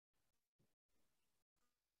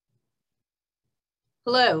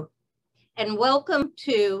Hello, and welcome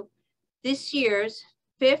to this year's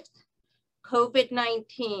 5th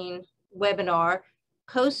COVID-19 webinar,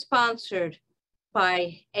 co-sponsored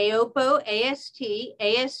by AOPO, AST,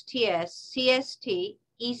 ASTS, CST,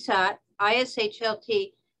 ESOT,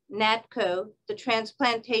 ISHLT, NATCO, the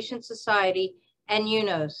Transplantation Society, and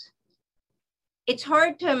UNOS. It's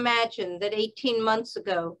hard to imagine that 18 months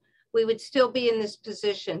ago, we would still be in this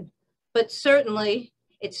position, but certainly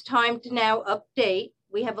it's time to now update.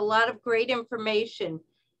 We have a lot of great information.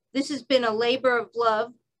 This has been a labor of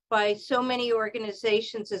love by so many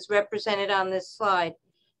organizations as represented on this slide,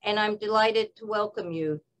 and I'm delighted to welcome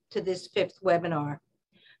you to this 5th webinar.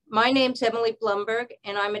 My name's Emily Blumberg,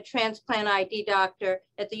 and I'm a transplant ID doctor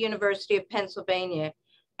at the University of Pennsylvania.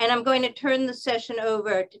 And I'm going to turn the session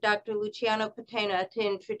over to Dr. Luciano Potena to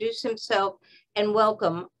introduce himself and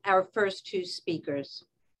welcome our first two speakers.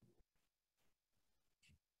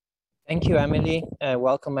 Thank you, Emily.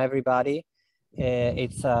 Welcome, everybody.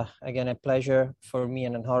 It's again a pleasure for me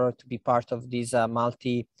and an honor to be part of this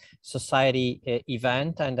multi-society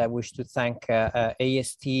event, and I wish to thank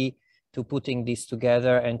AST to putting this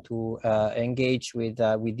together and to engage with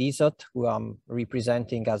ESOT, who I'm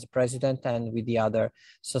representing as president, and with the other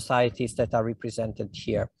societies that are represented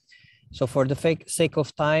here. So for the sake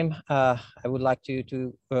of time, I would like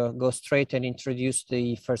to go straight and introduce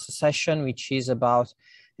the first session, which is about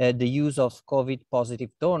the use of COVID positive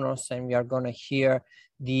donors, and we are going to hear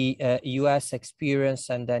the US experience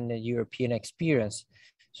and then the European experience.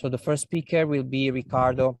 So the first speaker will be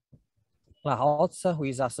Ricardo La Hoz, who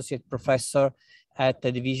is Associate Professor at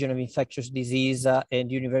the Division of Infectious Disease at the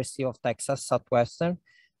University of Texas Southwestern.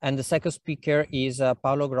 And the second speaker is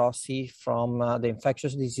Paolo Grossi from the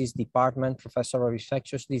Infectious Disease Department, Professor of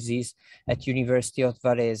Infectious Disease at University of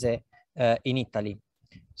Varese in Italy.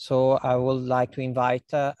 So I would like to invite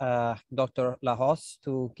Dr. La Hoz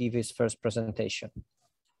to give his first presentation.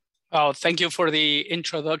 Oh, thank you for the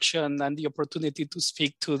introduction and the opportunity to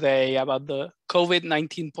speak today about the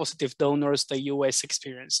COVID-19 positive donors, the US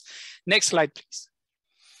experience. Next slide, please.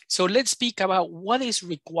 So let's speak about what is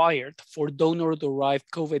required for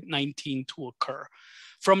donor-derived COVID-19 to occur.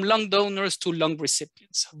 From lung donors to lung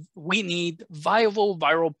recipients, we need viable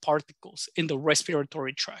viral particles in the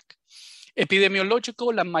respiratory tract.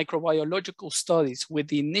 Epidemiological and microbiological studies with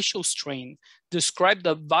the initial strain describe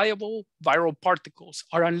that viable viral particles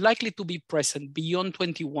are unlikely to be present beyond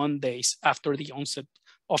 21 days after the onset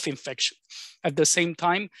of infection. At the same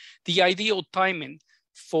time, the ideal timing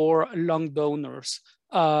for lung donors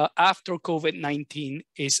after COVID-19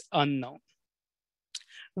 is unknown.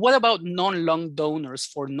 What about non-lung donors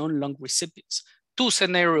for non-lung recipients? Two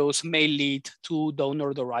scenarios may lead to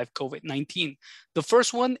donor-derived COVID-19. The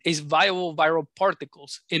first one is viable viral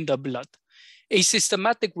particles in the blood. A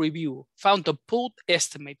systematic review found a pooled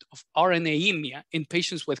estimate of RNAemia in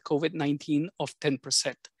patients with COVID-19 of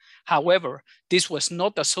 10%. However, this was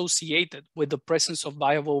not associated with the presence of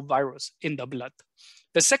viable virus in the blood.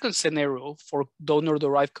 The second scenario for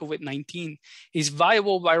donor-derived COVID-19 is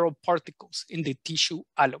viable viral particles in the tissue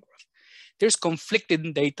allograft. There's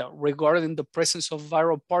conflicting data regarding the presence of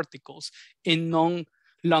viral particles in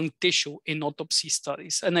non-lung tissue in autopsy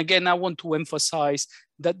studies. And again, I want to emphasize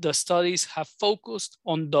that the studies have focused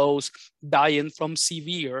on those dying from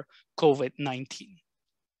severe COVID-19.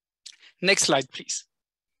 Next slide, please.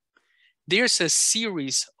 There's a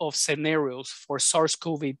series of scenarios for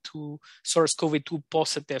SARS-CoV-2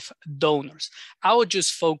 positive donors. I will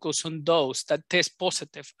just focus on those that test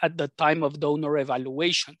positive at the time of donor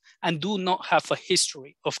evaluation and do not have a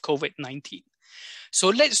history of COVID-19. So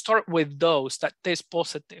let's start with those that test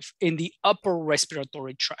positive in the upper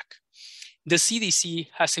respiratory tract. The CDC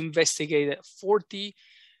has investigated 40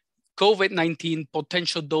 COVID-19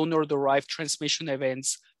 potential donor-derived transmission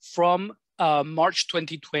events from March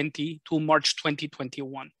 2020 to March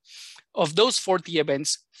 2021. Of those 40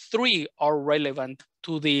 events, 3 are relevant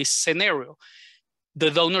to this scenario. The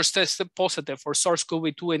donors tested positive for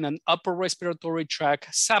SARS-CoV-2 in an upper respiratory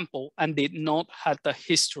tract sample and did not have the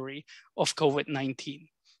history of COVID-19.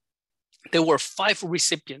 There were 5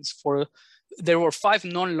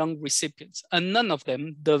 non-lung recipients, and none of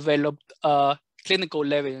them developed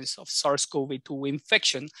clinical evidence of SARS-CoV-2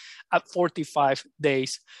 infection at 45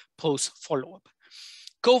 days post-follow-up.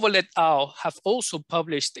 Koval et al. Have also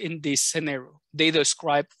published in this scenario. They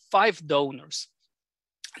describe 5 donors.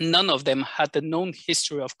 None of them had a known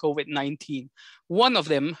history of COVID-19. One of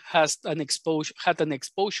them had an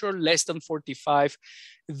exposure less than 45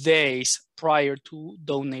 days prior to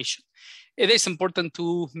donation. It is important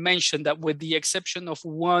to mention that with the exception of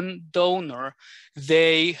one donor,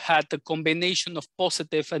 they had a combination of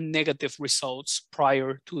positive and negative results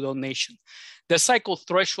prior to donation. The cycle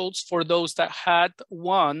thresholds for those that had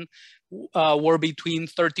one were between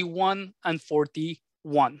 31 and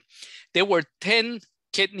 41. There were 10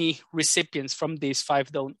 kidney recipients from these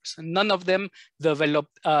 5 donors, and none of them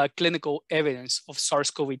developed clinical evidence of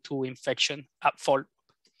SARS-CoV-2 infection at follow-up.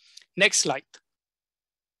 Next slide.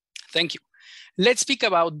 Thank you. Let's speak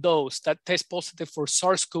about those that test positive for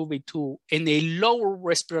SARS-CoV-2 in a lower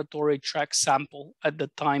respiratory tract sample at the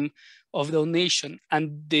time of donation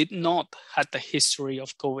and did not have the history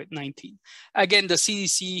of COVID-19. Again, the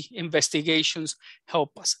CDC investigations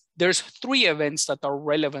help us. There's 3 events that are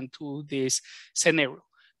relevant to this scenario.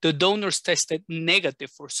 The donors tested negative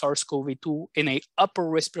for SARS-CoV-2 in an upper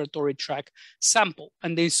respiratory tract sample,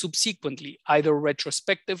 and then subsequently, either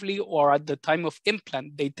retrospectively or at the time of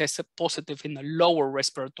implant, they tested positive in a lower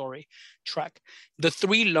respiratory tract. The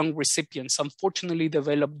 3 lung recipients unfortunately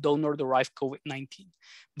developed donor-derived COVID-19,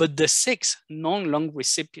 but the 6 non-lung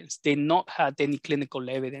recipients did not have any clinical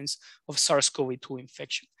evidence of SARS-CoV-2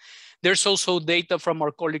 infection. There's also data from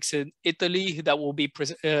our colleagues in Italy that will be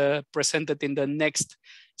presented in the next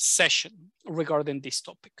session regarding this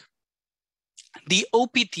topic. The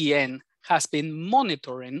OPTN has been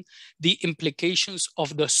monitoring the implications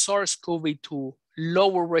of the SARS-CoV-2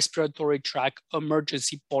 lower respiratory tract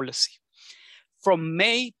emergency policy. From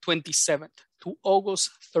May 27th to August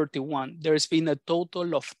 31, there's been a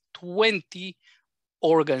total of 20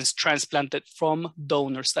 organs transplanted from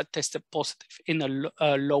donors that tested positive in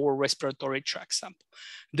a lower respiratory tract sample.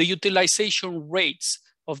 The utilization rates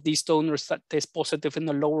of these donors that test positive in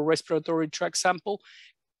a lower respiratory tract sample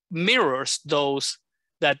mirrors those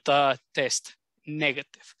that test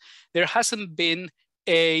negative. There hasn't been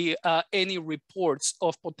any reports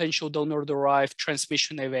of potential donor-derived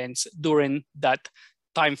transmission events during that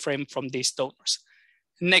time frame from these donors.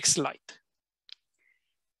 Next slide.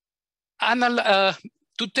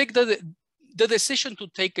 To take the decision to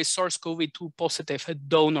take a SARS-CoV-2 positive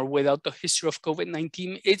donor without a history of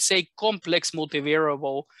COVID-19, it's a complex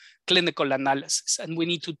multivariable clinical analysis, and we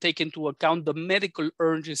need to take into account the medical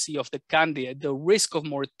urgency of the candidate, the risk of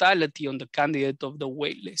mortality on the candidate of the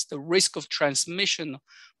wait list, the risk of transmission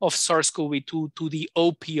of SARS-CoV-2 to the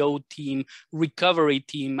OPO team, recovery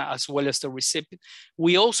team, as well as the recipient.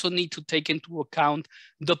 We also need to take into account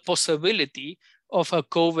the possibility of a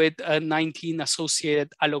COVID-19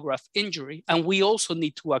 associated allograft injury. And we also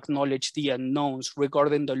need to acknowledge the unknowns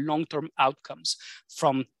regarding the long-term outcomes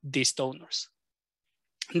from these donors.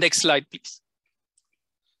 Next slide, please.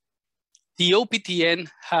 The OPTN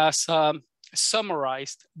has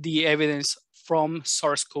summarized the evidence from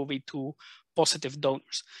SARS-CoV-2 positive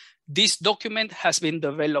donors. This document has been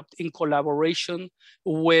developed in collaboration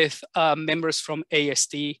with members from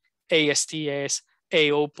AST, ASTS,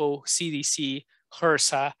 AOPO, CDC,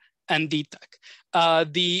 HRSA, and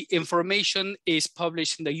DTAC. The information is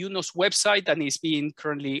published in the UNOS website and is being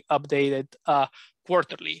currently updated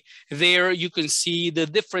quarterly. There you can see the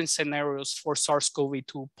different scenarios for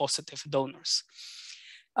SARS-CoV-2 positive donors.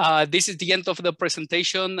 This is the end of the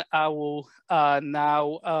presentation. I will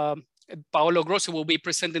now, Paolo Grossi will be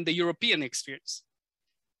presenting the European experience.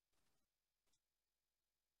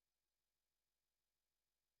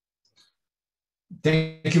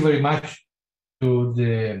 Thank you very much to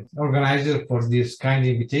the organizer for this kind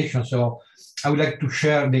invitation. So I would like to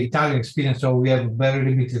share the Italian experience. So we have very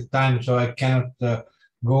limited time, so I cannot go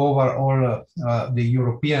over all the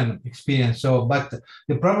European experience. So, but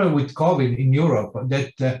the problem with COVID in Europe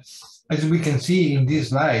that, as we can see in this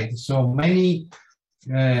slide, so many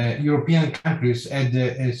European countries had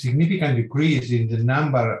a significant decrease in the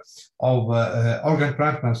number of organ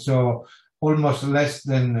transplants. So almost less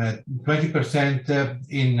than 20%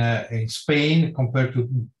 in Spain compared to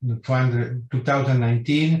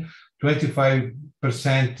 2019,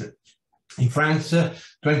 25% in France,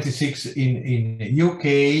 26% in UK.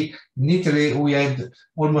 In Italy, we had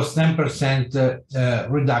almost 10%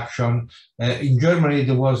 reduction. In Germany,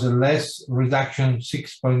 there was a less reduction,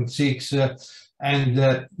 6.6.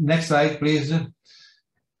 And next slide, please.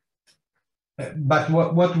 But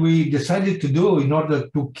what we decided to do in order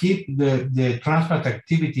to keep the transplant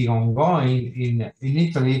activity ongoing in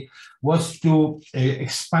Italy was to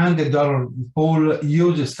expand the donor pool,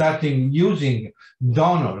 starting using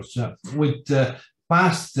donors with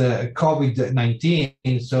past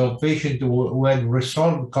COVID-19, so patients who had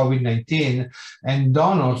resolved COVID-19, and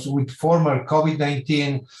donors with former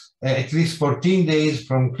COVID-19, at least 14 days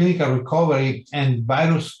from clinical recovery and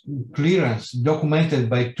virus clearance documented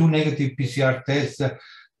by 2 negative PCR tests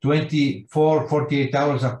 24, 48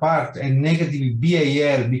 hours apart, and negative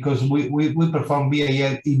BAL, because we perform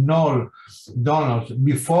BAL in all donors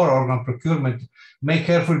before organ procurement, may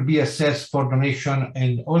carefully be assessed for donation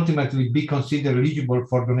and ultimately be considered eligible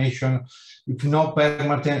for donation if no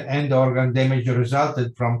permanent end organ damage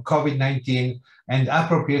resulted from COVID-19 and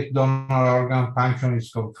appropriate donor organ function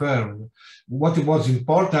is confirmed. What was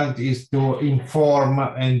important is to inform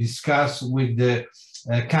and discuss with the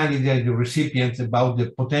candidate recipients about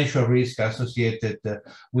the potential risk associated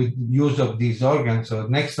with use of these organs. So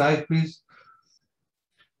next slide, please.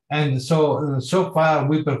 And so far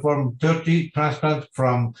we performed 30 transplants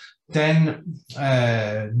from 10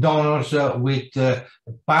 donors with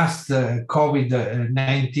past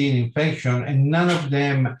COVID-19 infection, and none of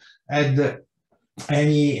them had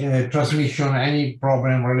any transmission, any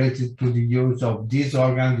problem related to the use of these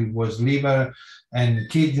organs. It was liver and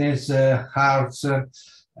kidneys, hearts,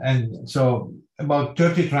 and so about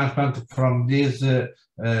 30 transplants from these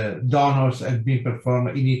donors have been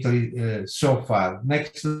performed in Italy so far.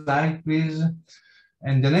 Next slide, please.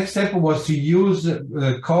 And the next step was to use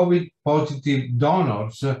COVID positive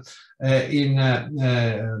donors in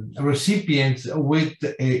recipients with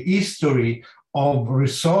a history of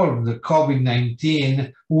resolved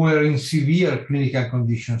COVID-19 who were in severe clinical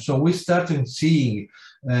conditions. So we started seeing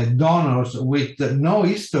donors with no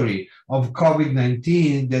history of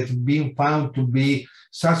COVID-19 that have been found to be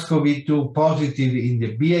SARS-CoV-2 positive in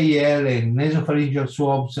the BAL and nasopharyngeal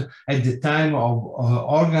swabs at the time of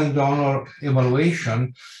organ donor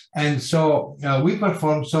evaluation. And so we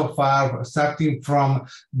performed so far, starting from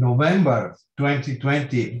November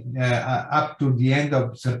 2020 up to the end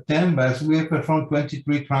of September, so we have performed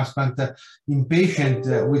 23 transplants in patients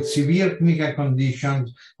with severe clinical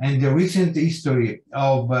conditions and the recent history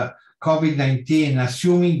of COVID-19,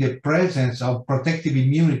 assuming the presence of protective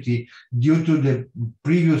immunity due to the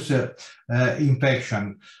previous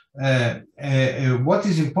infection. What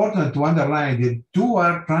is important to underline, the 2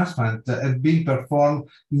 heart transplants have been performed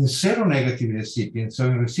in seronegative recipients, so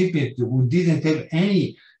in recipients who didn't have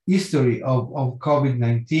any history of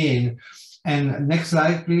COVID-19. And next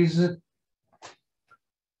slide, please.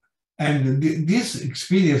 And this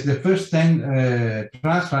experience, the first 10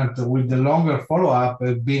 transplants with the longer follow-up,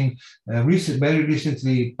 have been very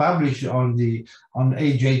recently published on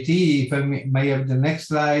AJT. If I may have the next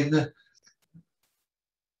slide.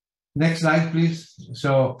 Next slide, please.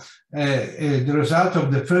 So the result of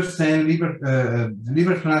the first 10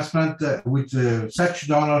 liver transplant with such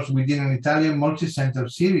donors within an Italian multi-center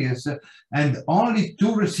series, and only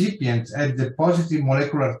 2 recipients had the positive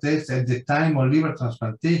molecular test at the time of liver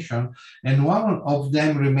transplantation, and 1 of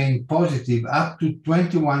them remained positive up to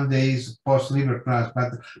 21 days post-liver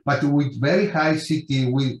transplant, but with very high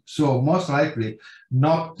CT, so most likely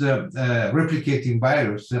not replicating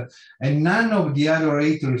virus, and none of the other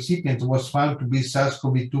 8 recipients was found to be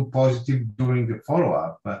SARS-CoV-2 positive during the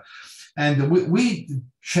follow-up. And we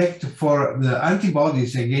checked for the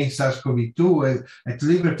antibodies against SARS-CoV-2 at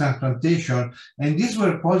liver transplantation, and these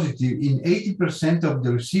were positive in 80% of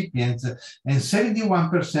the recipients, and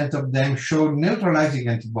 71% of them showed neutralizing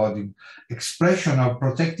antibody expression of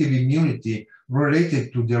protective immunity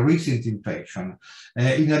related to the recent infection.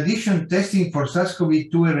 In addition, testing for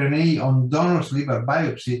SARS-CoV-2 RNA on donors' liver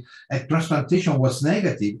biopsy at transplantation was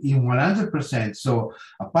negative in 100%. So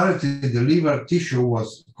apparently the liver tissue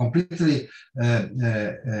was completely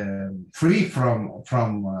free from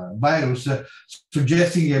virus,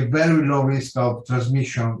 suggesting a very low risk of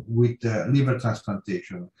transmission with liver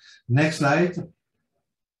transplantation. Next slide.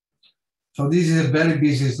 So this is a very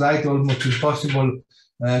busy slide, almost impossible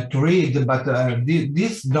to read, but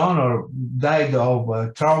this donor died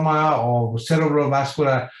of trauma, of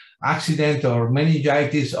cerebrovascular accident, or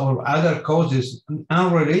meningitis, or other causes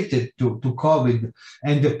unrelated to COVID,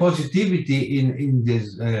 and the positivity in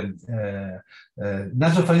this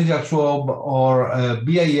nasopharyngeal swab or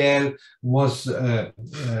BAL was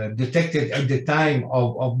detected at the time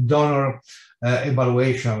of donor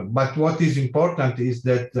evaluation. But what is important is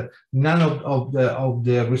that none of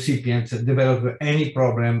the recipients developed any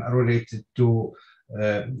problem related to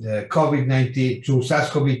COVID-19, to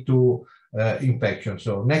SARS-CoV-2 infection.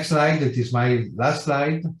 So next slide, that is my last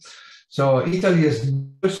slide. So Italy is the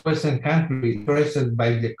first Western country interested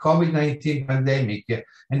by the COVID-19 pandemic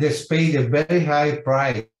and has paid a very high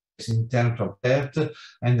price in terms of death,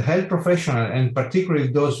 and health professionals, and particularly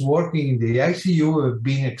those working in the ICU, have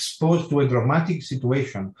been exposed to a dramatic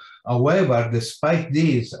situation. However, despite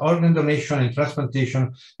this, organ donation and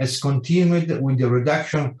transplantation has continued with the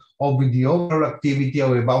reduction of the overall activity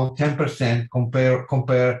of about 10%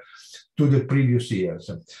 compared to to the previous years.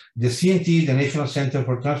 The CNT, the National Center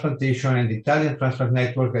for Transplantation, and the Italian Transplant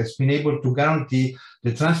Network has been able to guarantee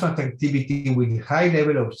the transplant activity with high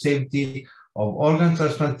level of safety of organ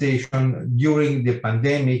transplantation during the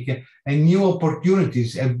pandemic, and new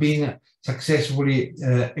opportunities have been successfully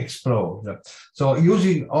explored. So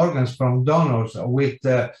using organs from donors with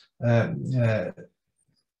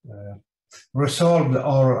resolved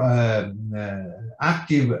or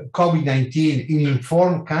active COVID-19 in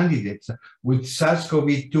informed candidates with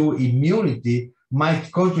SARS-CoV-2 immunity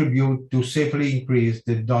might contribute to safely increase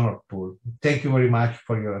the donor pool. Thank you very much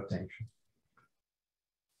for your attention.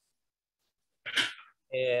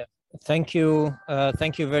 Thank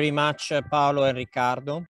you very much, Paolo and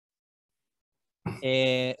Ricardo.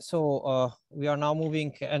 We are now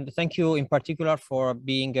moving, and thank you in particular for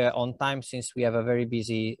being on time, since we have a very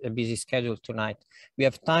busy schedule tonight. We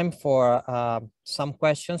have time for some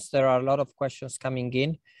questions. There are a lot of questions coming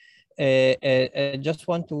in. I just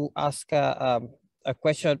want to ask a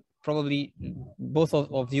question. Probably both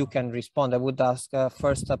of you can respond. I would ask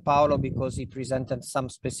first Paolo, because he presented some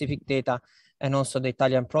specific data and also the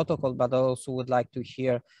Italian protocol, but I also would like to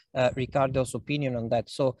hear Ricardo's opinion on that.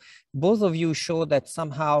 So both of you show that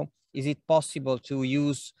somehow, is it possible to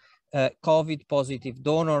use COVID positive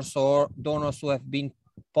donors or donors who have been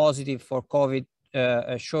positive for COVID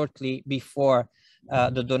shortly before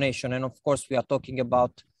the donation? And of course, we are talking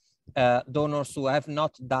about donors who have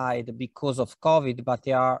not died because of COVID, but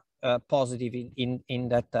they are positive in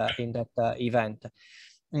that event.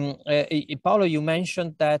 Paolo, you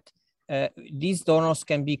mentioned that these donors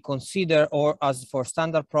can be considered, or as for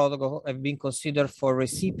standard protocol, have been considered for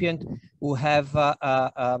recipients who have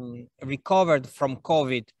recovered from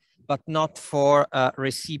COVID, but not for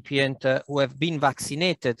recipients who have been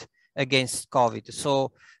vaccinated against COVID.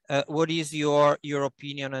 So what is your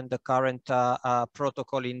opinion on the current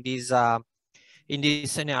protocol in this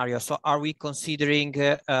scenario? So are we considering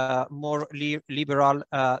more liberal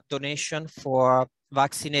donation for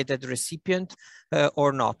vaccinated recipient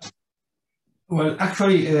or not? Well,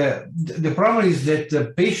 actually, the problem is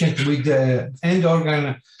that patients with end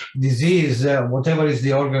organ disease, whatever is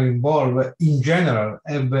the organ involved, in general,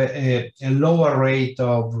 have a lower rate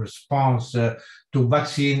of response to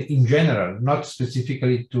vaccine in general, not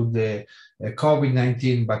specifically to the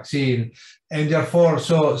COVID-19 vaccine. And therefore,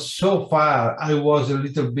 so far, I was a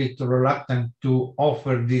little bit reluctant to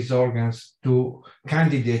offer these organs to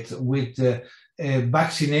candidates with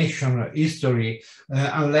vaccination history,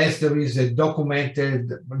 unless there is a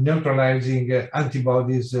documented neutralizing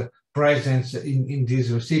antibodies presence in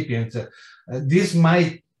these recipients. This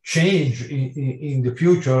might change in the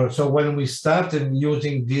future. So when we started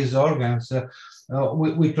using these organs,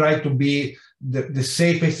 we try to be the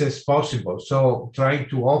safest as possible. So trying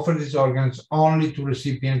to offer these organs only to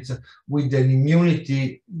recipients with an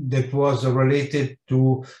immunity that was related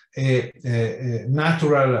to a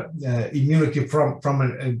natural immunity from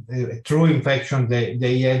a true infection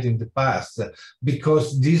they had in the past,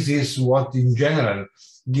 because this is what in general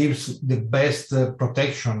gives the best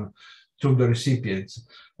protection to the recipients.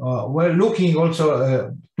 We're looking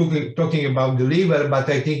also, talking about the liver, but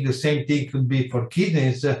I think the same thing could be for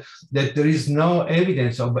kidneys, that there is no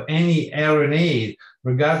evidence of any RNA,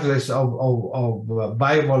 regardless of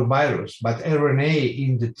viable virus, but RNA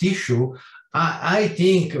in the tissue. I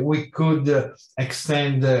think we could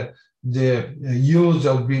extend the use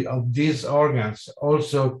of these organs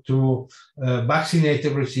also to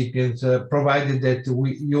vaccinated recipients, provided that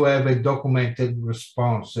you have a documented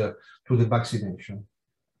response to the vaccination.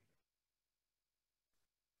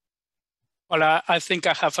 Well, I think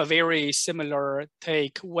I have a very similar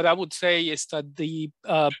take. What I would say is that the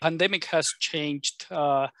pandemic has changed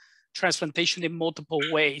transplantation in multiple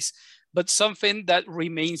ways, but something that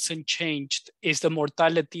remains unchanged is the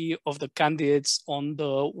mortality of the candidates on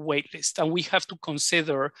the waitlist. And we have to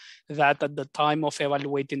consider that at the time of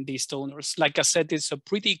evaluating these donors. Like I said, it's a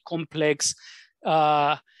pretty complex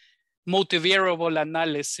multivariable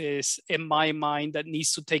analysis in my mind that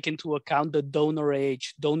needs to take into account the donor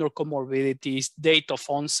age, donor comorbidities, date of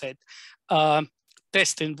onset,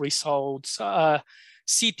 testing results,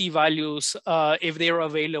 CT values, if they're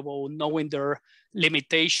available, knowing their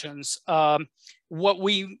limitations. What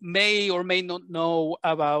we may or may not know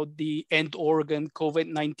about the end organ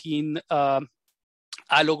COVID-19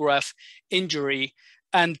 allograft injury,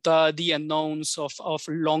 and the unknowns of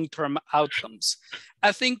long-term outcomes.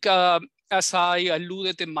 I think, as I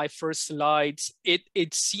alluded in my first slides,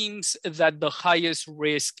 it seems that the highest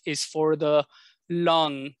risk is for the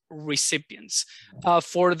lung recipients.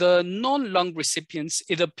 For the non-lung recipients,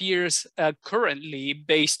 it appears currently,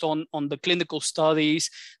 based on the clinical studies,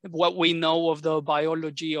 what we know of the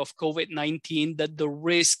biology of COVID-19, that the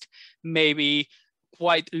risk may be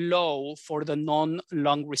quite low for the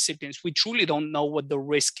non-lung recipients. We truly don't know what the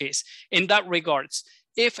risk is. In that regards,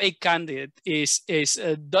 if a candidate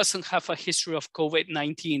doesn't have a history of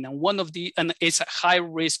COVID-19 and is at high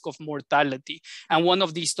risk of mortality, and one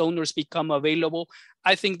of these donors become available,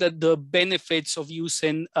 I think that the benefits of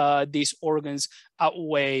using these organs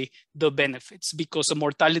outweigh the benefits, because the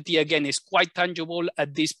mortality, again, is quite tangible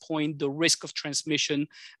at this point. The risk of transmission,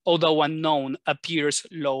 although unknown, appears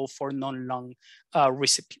low for non-lung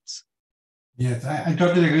recipients. Yes, I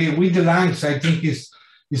totally agree. With the lungs, I think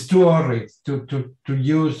it's too early to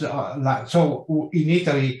use. So in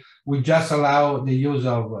Italy, we just allow the use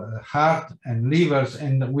of heart and livers,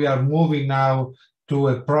 and we are moving now to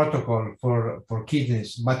a protocol for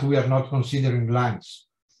kidneys, but we are not considering lungs.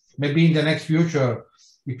 Maybe in the next future,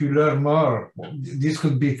 if you learn more, this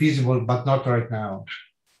could be feasible, but not right now.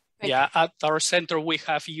 Yeah, at our center, we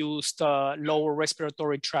have used lower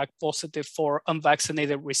respiratory tract positive for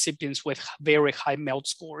unvaccinated recipients with very high MELD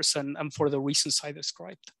scores, and for the reasons I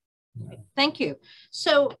described. Thank you.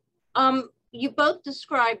 So you both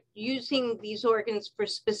described using these organs for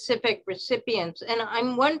specific recipients, and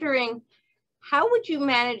I'm wondering, how would you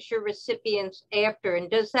manage your recipients after?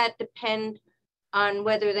 And does that depend on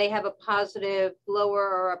whether they have a positive lower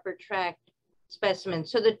or upper tract specimen?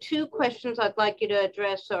 So the two questions I'd like you to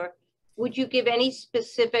address are, would you give any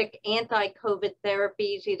specific anti-COVID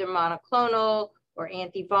therapies, either monoclonal or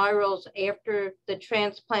antivirals, after the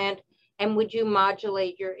transplant? And would you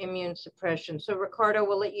modulate your immune suppression? So Ricardo,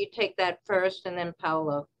 we'll let you take that first, and then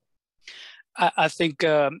Paolo. I think,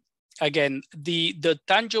 again, the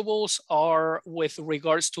tangibles are, with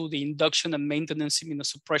regards to the induction and maintenance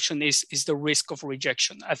immunosuppression, is the risk of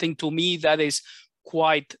rejection. I think, to me, that is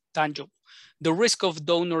quite tangible. The risk of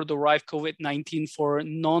donor-derived COVID-19 for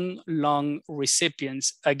non-lung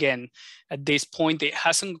recipients, again, at this point, it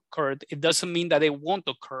hasn't occurred. It doesn't mean that it won't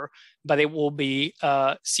occur, but it will be,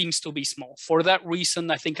 seems to be small. For that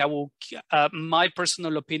reason, I think my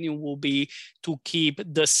personal opinion will be to keep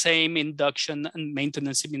the same induction and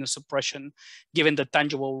maintenance immunosuppression, given the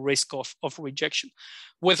tangible risk of rejection.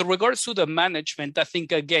 With regards to the management, I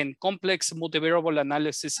think, again, complex multivariable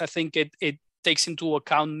analysis, I think it takes into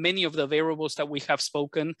account many of the variables that we have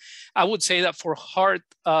spoken. I would say that for heart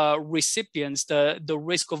recipients, the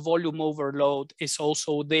risk of volume overload is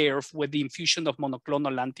also there with the infusion of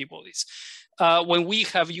monoclonal antibodies. When we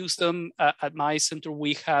have used them at my center,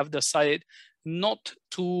 we have decided not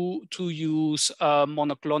to use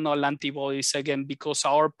monoclonal antibodies, again, because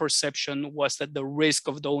our perception was that the risk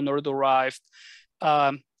of donor-derived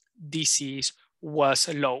disease was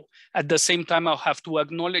low. At the same time, I'll have to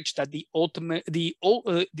acknowledge that the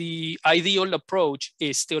ideal approach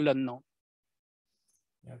is still unknown.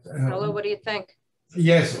 Paolo, what do you think?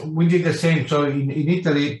 Yes, we did the same. So in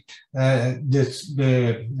Italy,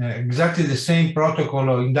 exactly the same protocol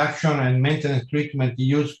of induction and maintenance treatment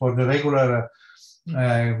used for the regular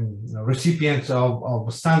recipients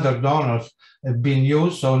of standard donors have been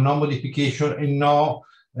used. So no modification and no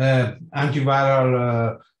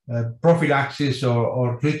antiviral prophylaxis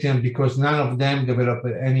or treatment, because none of them develop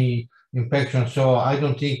any infection. So I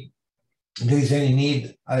don't think there is any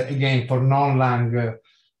need, again, for non-lung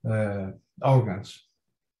organs.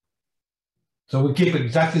 So we keep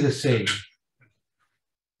exactly the same.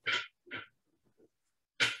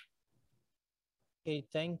 Okay,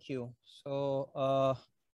 thank you. So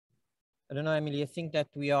I don't know, Emily, I think that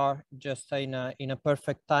we are just in a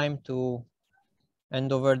perfect time to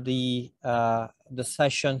hand over the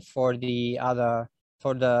session for the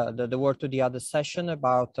word to the other session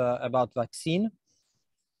about vaccine.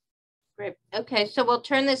 Great. Okay, so we'll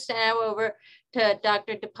turn this now over to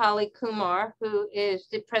Dr. Deepali Kumar, who is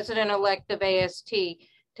the president-elect of AST,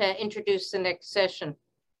 to introduce the next session.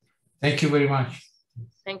 Thank you very much.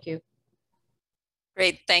 Thank you.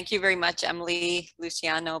 Great. Thank you very much, Emily,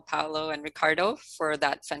 Luciano, Paolo, and Ricardo, for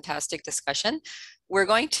that fantastic discussion. We're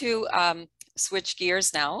going to switch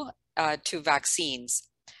gears now to vaccines.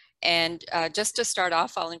 And just to start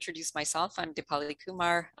off, I'll introduce myself. I'm Deepali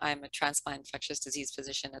Kumar. I'm a transplant infectious disease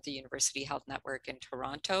physician at the University Health Network in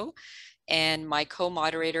Toronto. And my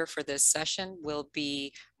co-moderator for this session will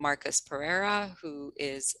be Marcus Pereira, who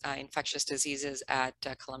is infectious diseases at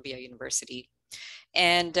Columbia University.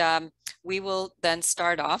 And we will then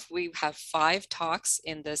start off. We have 5 talks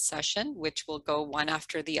in this session, which will go one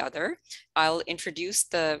after the other. I'll introduce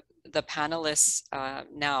the panelists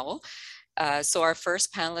now. So our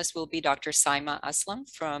first panelist will be Dr. Saima Aslam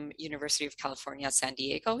from University of California, San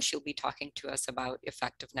Diego. She'll be talking to us about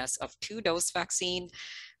effectiveness of 2-dose vaccine,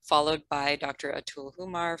 followed by Dr. Atul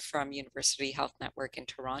Humar from University Health Network in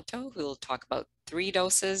Toronto, who will talk about 3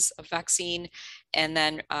 doses of vaccine. And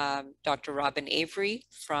then Dr. Robin Avery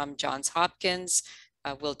from Johns Hopkins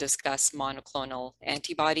will discuss monoclonal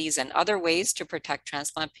antibodies and other ways to protect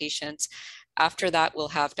transplant patients. After that, we'll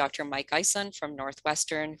have Dr. Mike Ison from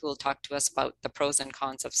Northwestern, who will talk to us about the pros and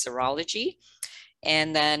cons of serology.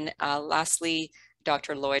 And then lastly,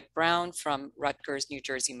 Dr. Lloyd Brown from Rutgers, New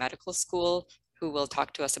Jersey Medical School, who will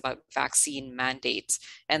talk to us about vaccine mandates.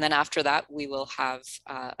 And then after that, we will have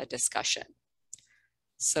a discussion.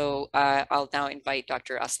 So I'll now invite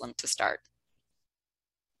Dr. Aslam to start.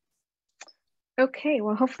 Okay,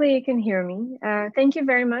 well, hopefully you can hear me. Thank you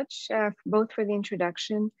very much both for the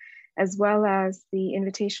introduction as well as the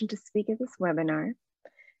invitation to speak at this webinar.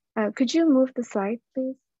 Could you move the slide,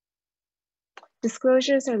 please?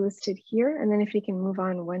 Disclosures are listed here, and then if we can move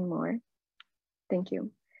on one more. Thank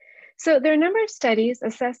you. So there are a number of studies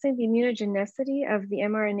assessing the immunogenicity of the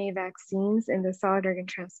mRNA vaccines in the solid organ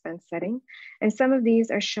transplant setting, and some of these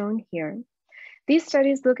are shown here. These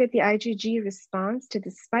studies look at the IgG response to the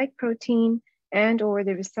spike protein and or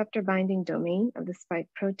the receptor binding domain of the spike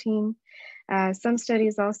protein. Some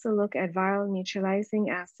studies also look at viral neutralizing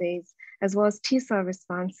assays, as well as T-cell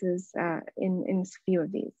responses in a few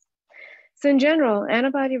of these. So in general,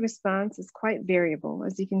 antibody response is quite variable,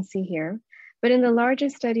 as you can see here. But in the larger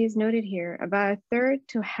studies noted here, about 1/3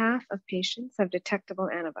 to half of patients have detectable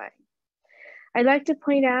antibody. I'd like to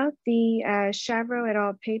point out the Chavreau et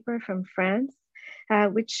al. Paper from France,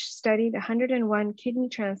 which studied 101 kidney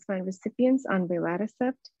transplant recipients on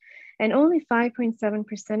belatacept, and only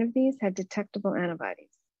 5.7% of these had detectable antibodies.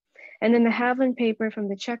 And then the Havlin paper from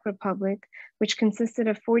the Czech Republic, which consisted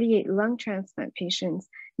of 48 lung transplant patients,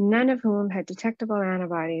 none of whom had detectable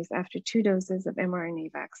antibodies after 2 doses of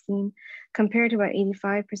mRNA vaccine, compared to about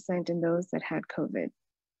 85% in those that had COVID.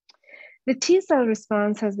 The T-cell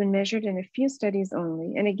response has been measured in a few studies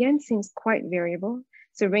only, and again seems quite variable,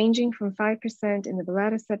 so ranging from 5% in the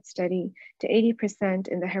belatacept study to 80%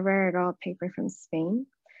 in the Herrera et al. Paper from Spain.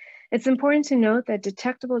 It's important to note that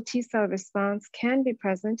detectable T-cell response can be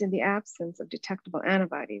present in the absence of detectable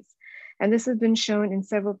antibodies. And this has been shown in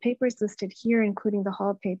several papers listed here, including the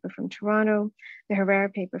Hall paper from Toronto, the Herrera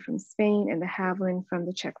paper from Spain, and the Havlin from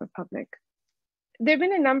the Czech Republic. There have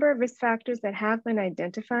been a number of risk factors that have been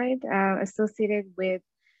identified associated with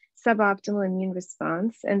suboptimal immune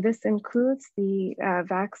response, and this includes the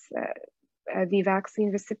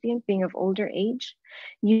vaccine recipient being of older age,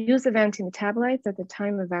 use of antimetabolites at the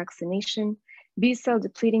time of vaccination, B-cell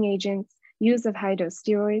depleting agents, use of high-dose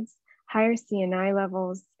steroids, higher CNI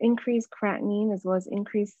levels, increased creatinine, as well as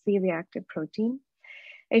increased C-reactive protein.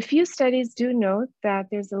 A few studies do note that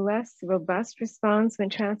there's a less robust response when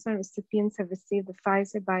transplant recipients have received the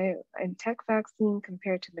Pfizer-BioNTech vaccine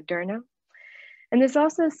compared to Moderna. And there's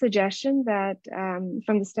also a suggestion that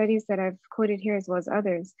from the studies that I've quoted here, as well as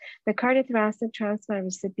others, that cardiothoracic transplant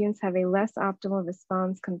recipients have a less optimal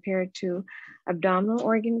response compared to abdominal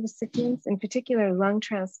organ recipients. In particular, lung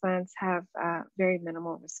transplants have very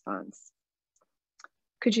minimal response.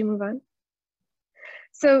 Could you move on?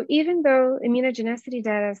 So even though immunogenicity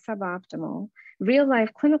data is suboptimal,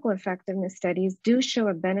 real-life clinical effectiveness studies do show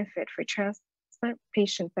a benefit for transplant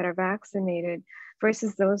patients that are vaccinated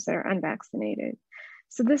versus those that are unvaccinated.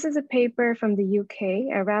 So this is a paper from the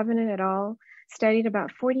UK. Ravenin et al. Studied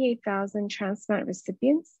about 48,000 transplant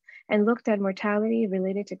recipients and looked at mortality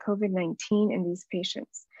related to COVID-19 in these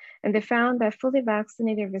patients. And they found that fully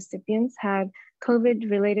vaccinated recipients had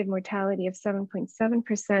COVID-related mortality of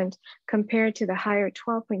 7.7% compared to the higher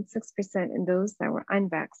 12.6% in those that were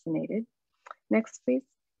unvaccinated. Next, please.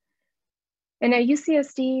 And at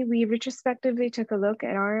UCSD, we retrospectively took a look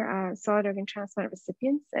at our solid organ transplant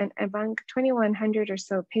recipients, and among 2,100 or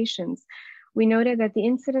so patients, we noted that the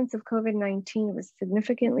incidence of COVID-19 was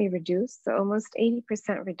significantly reduced, so almost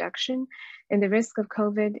 80% reduction in the risk of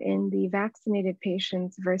COVID in the vaccinated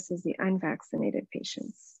patients versus the unvaccinated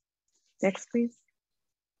patients. Next, please.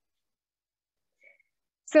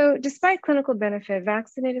 So despite clinical benefit,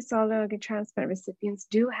 vaccinated solid organ transplant recipients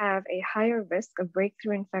do have a higher risk of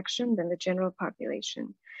breakthrough infection than the general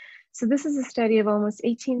population. So this is a study of almost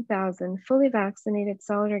 18,000 fully vaccinated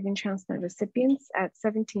solid organ transplant recipients at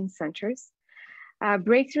 17 centers.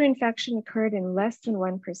 Breakthrough infection occurred in less than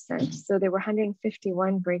 1%, so there were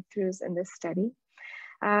 151 breakthroughs in this study.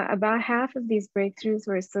 About half of these breakthroughs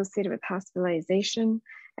were associated with hospitalization,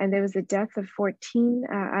 and there was a death of 14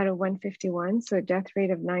 out of 151, so a death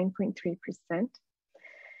rate of 9.3%.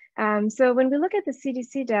 So when we look at the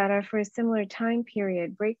CDC data for a similar time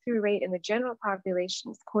period, breakthrough rate in the general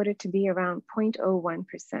population is quoted to be around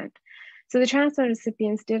 0.01%. So the transplant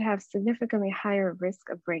recipients did have significantly higher risk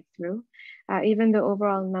of breakthrough, even though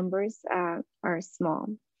overall numbers are small.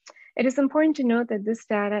 It is important to note that this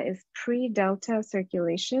data is pre-Delta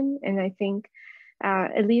circulation, and I think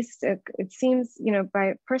at least it seems,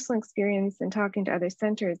 by personal experience and talking to other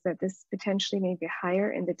centers, that this potentially may be higher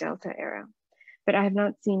in the Delta era. But I have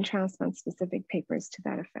not seen transplant-specific papers to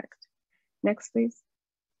that effect. Next, please.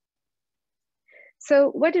 So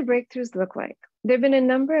what do breakthroughs look like? There have been a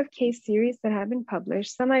number of case series that have been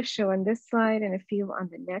published. Some I've shown on this slide and a few on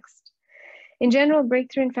the next. In general,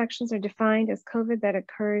 breakthrough infections are defined as COVID that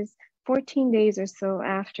occurs 14 days or so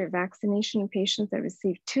after vaccination in patients that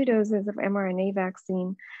received 2 doses of mRNA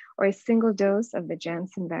vaccine or a single dose of the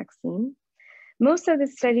Janssen vaccine. Most of the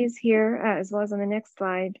studies here, as well as on the next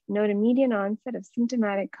slide, note a median onset of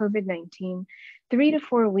symptomatic COVID-19 3 to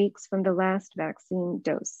 4 weeks from the last vaccine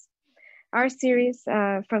dose. Our series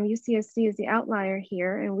from UCSD is the outlier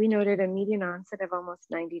here, and we noted a median onset of almost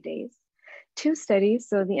 90 days. 2 studies,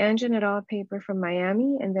 so the Anjan et al. Paper from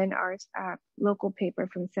Miami and then our local paper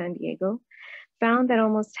from San Diego, found that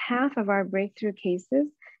almost half of our breakthrough cases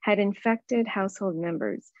had infected household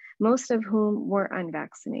members, most of whom were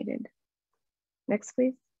unvaccinated. Next,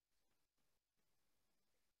 please.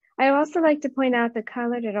 I also like to point out the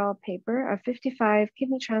Lloyd et al. Paper of 55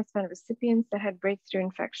 kidney transplant recipients that had breakthrough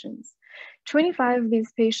infections. 25 of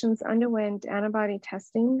these patients underwent antibody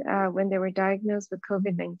testing when they were diagnosed with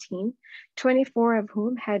COVID-19, 24 of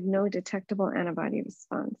whom had no detectable antibody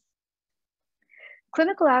response.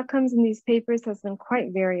 Clinical outcomes in these papers has been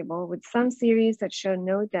quite variable, with some series that show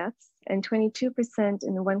no deaths and 22%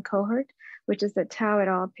 in the one cohort, which is the Tao et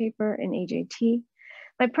al. Paper in AJT.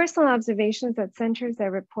 My personal observations at centers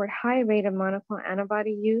that report high rate of monoclonal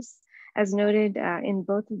antibody use, as noted in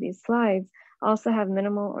both of these slides, also have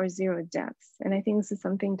minimal or 0 deaths. And I think this is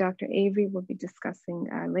something Dr. Avery will be discussing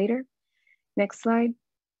later. Next slide.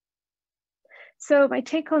 So my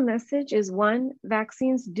take-home message is 1,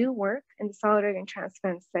 vaccines do work in the solid organ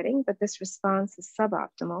transplant setting, but this response is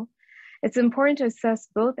suboptimal. It's important to assess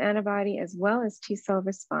both antibody as well as T-cell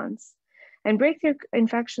response. And breakthrough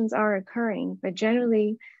infections are occurring, but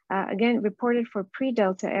generally, again, reported for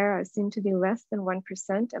pre-Delta era seem to be less than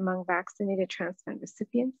 1% among vaccinated transplant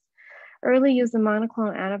recipients. Early use of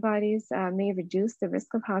monoclonal antibodies may reduce the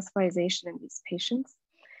risk of hospitalization in these patients.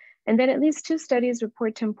 And then at least 2 studies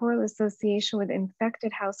report temporal association with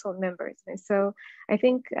infected household members. And so I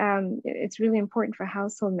think it's really important for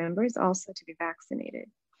household members also to be vaccinated.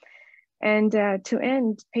 And to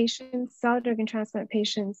end, patients, solid organ transplant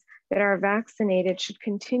patients that are vaccinated should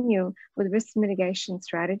continue with risk mitigation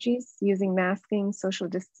strategies using masking, social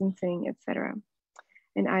distancing, etc.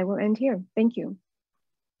 And I will end here. Thank you.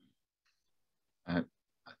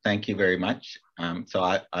 Thank you very much.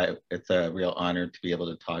 It's a real honor to be able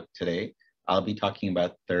to talk today. I'll be talking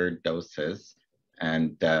about 3rd doses,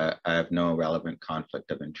 and I have no relevant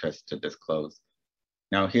conflict of interest to disclose.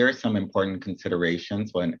 Now, here are some important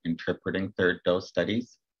considerations when interpreting 3rd dose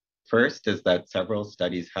studies. First is that several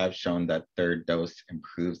studies have shown that 3rd dose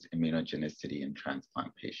improves immunogenicity in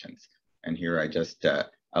transplant patients. And here I just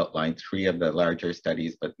outlined 3 of the larger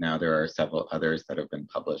studies, but now there are several others that have been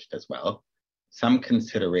published as well. Some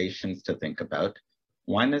considerations to think about.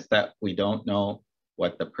 One is that we don't know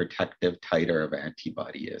what the protective titer of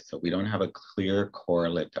antibody is. So we don't have a clear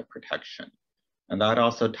correlate of protection. And that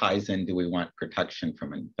also ties in, do we want protection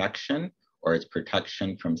from infection or is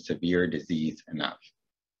protection from severe disease enough?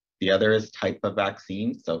 The other is type of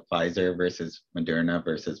vaccine. So Pfizer versus Moderna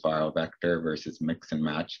versus viral vector versus mix and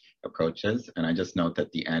match approaches. And I just note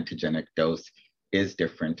that the antigenic dose is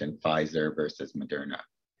different in Pfizer versus Moderna.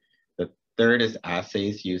 The third is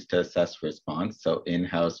assays used to assess response. So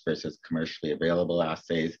in-house versus commercially available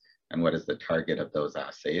assays, and what is the target of those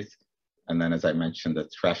assays? And then, as I mentioned, the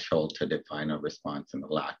threshold to define a response and the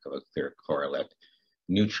lack of a clear correlate.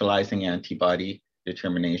 Neutralizing antibody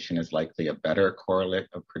determination is likely a better correlate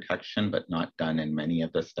of protection, but not done in many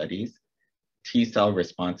of the studies. T-cell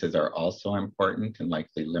responses are also important and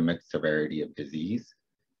likely limit severity of disease.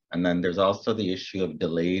 And then there's also the issue of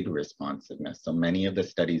delayed responsiveness. So many of the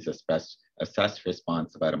studies assess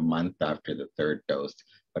response about a month after the 3rd dose,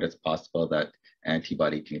 but it's possible that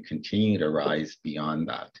antibody can continue to rise beyond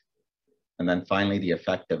that. And then finally, the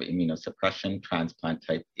effect of immunosuppression, transplant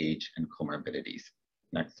type, age, and comorbidities.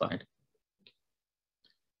 Next slide.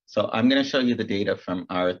 So I'm going to show you the data from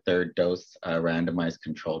our 3rd dose randomized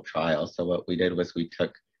controlled trial. So what we did was we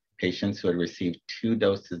took patients who had received 2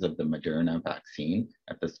 doses of the Moderna vaccine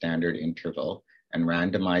at the standard interval, and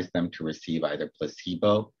randomized them to receive either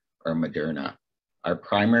placebo or Moderna. Our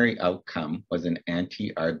primary outcome was an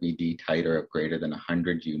anti-RBD titer of greater than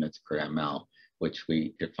 100 units per ml, which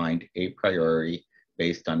we defined a priori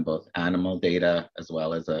based on both animal data as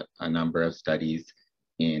well as a number of studies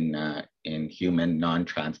in human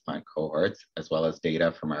non-transplant cohorts, as well as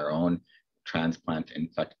data from our own transplant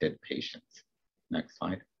infected patients. Next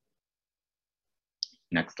slide.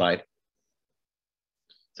 Next slide.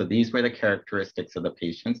 So these were the characteristics of the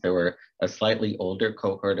patients. There were a slightly older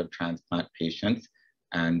cohort of transplant patients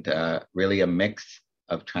and really a mix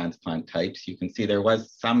of transplant types. You can see there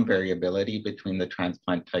was some variability between the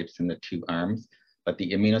transplant types in the two arms, but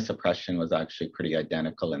the immunosuppression was actually pretty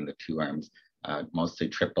identical in the two arms, mostly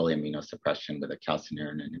triple immunosuppression with a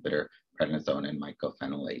calcineurin inhibitor, prednisone, and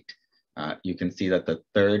mycophenolate. You can see that the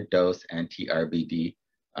third dose anti-RBD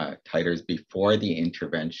titers before the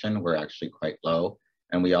intervention were actually quite low.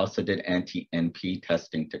 And we also did anti-NP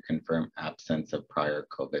testing to confirm absence of prior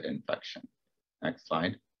COVID infection. Next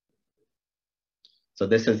slide. So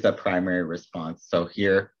this is the primary response. So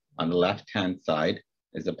here on the left-hand side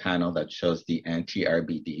is a panel that shows the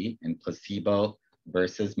anti-RBD in placebo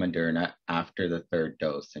versus Moderna after the third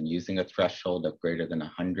dose. And using a threshold of greater than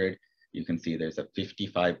 100, you can see there's a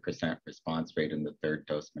 55% response rate in the third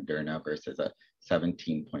dose Moderna versus a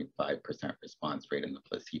 17.5% response rate in the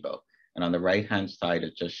placebo. And on the right-hand side,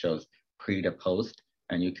 it just shows pre to post.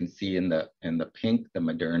 And you can see in the pink, the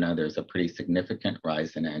Moderna, there's a pretty significant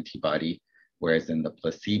rise in antibody, whereas in the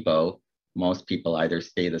placebo, most people either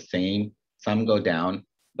stay the same, some go down,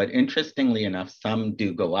 but interestingly enough, some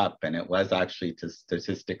do go up, and it was actually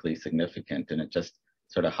statistically significant, and it just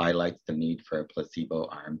sort of highlights the need for a placebo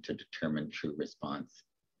arm to determine true response.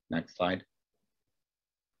 Next slide.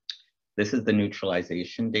 This is the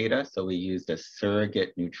neutralization data. So we used a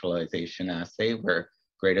surrogate neutralization assay where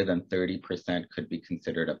greater than 30% could be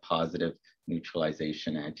considered a positive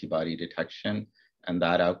neutralization antibody detection. And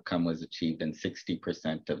that outcome was achieved in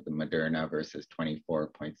 60% of the Moderna versus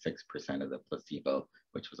 24.6% of the placebo,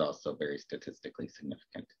 which was also very statistically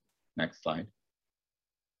significant. Next slide.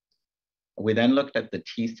 We then looked at the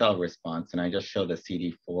T cell response, and I just show the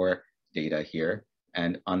CD4 data here.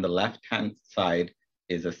 And on the left-hand side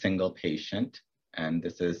is a single patient, and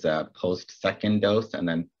this is post-second dose and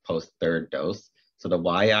then post-third dose. So the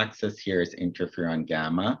y-axis here is interferon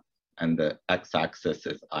gamma, and the x-axis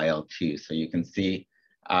is IL-2. So you can see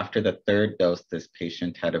after the third dose, this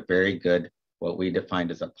patient had a very good, what we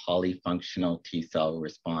defined as a polyfunctional T cell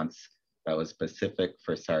response that was specific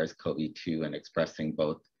for SARS-CoV-2 and expressing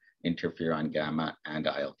both interferon gamma and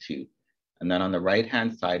IL-2. And then on the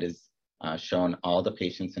right-hand side is shown all the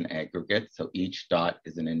patients in aggregate. So each dot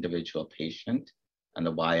is an individual patient, and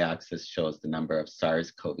the y-axis shows the number of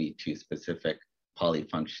SARS-CoV-2 specific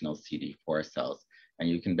polyfunctional CD4 cells. And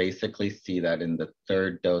you can basically see that in the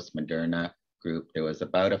third dose Moderna group, there was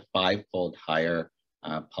about a 5-fold higher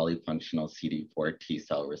polyfunctional CD4 T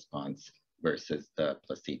cell response versus the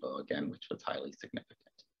placebo again, which was highly significant.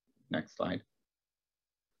 Next slide.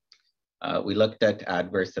 We looked at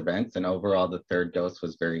adverse events, and overall the third dose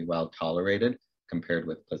was very well tolerated compared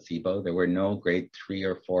with placebo. There were no grade 3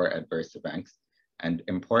 or 4 adverse events. And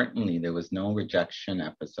importantly, there was no rejection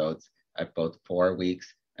episodes at both 4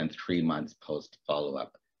 weeks and 3 months post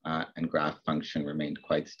follow-up. And graft function remained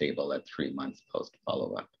quite stable at 3 months post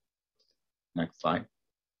follow-up. Next slide.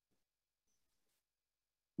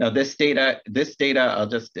 Now this data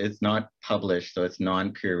is not published, so it's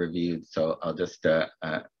non-peer reviewed. So I'll just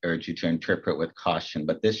urge you to interpret with caution,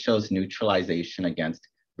 but this shows neutralization against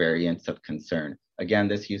variants of concern. Again,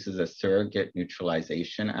 this uses a surrogate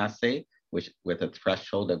neutralization assay, which with a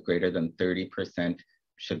threshold of greater than 30%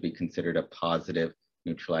 should be considered a positive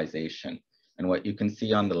neutralization. And what you can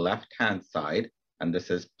see on the left-hand side, and this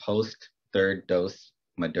is post third dose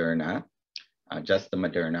Moderna, just the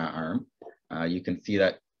Moderna arm, you can see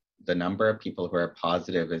that the number of people who are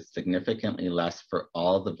positive is significantly less for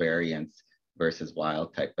all the variants versus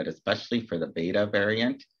wild type, but especially for the beta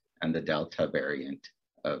variant and the Delta variant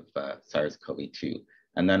of SARS-CoV-2.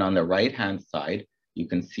 And then on the right-hand side, you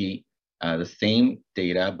can see the same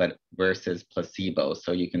data, but versus placebo.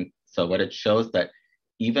 So what it shows that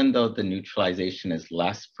even though the neutralization is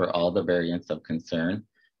less for all the variants of concern,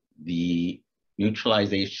 the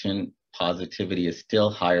neutralization positivity is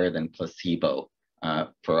still higher than placebo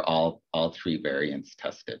for all 3 variants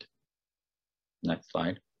tested. Next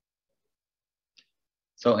slide.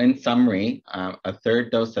 So in summary, a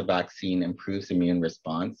third dose of vaccine improves immune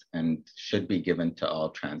response and should be given to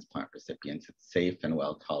all transplant recipients. It's safe and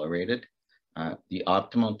well tolerated. The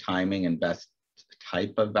optimal timing and best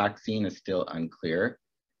type of vaccine is still unclear.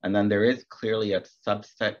 And then there is clearly a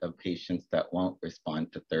subset of patients that won't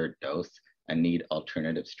respond to third dose and need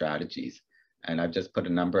alternative strategies. And I've just put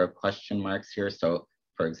a number of question marks here. So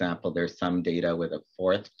for example, there's some data with a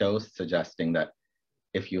fourth dose suggesting that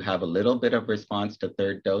if you have a little bit of response to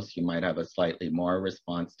third dose, you might have a slightly more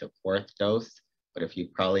response to fourth dose. But if you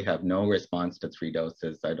probably have no response to 3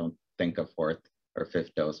 doses, I don't think a fourth or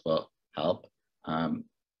fifth dose will help.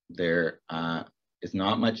 There is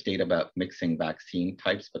not much data about mixing vaccine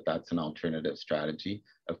types, but that's an alternative strategy.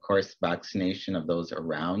 Of course, vaccination of those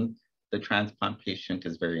around the transplant patient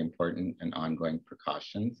is very important and ongoing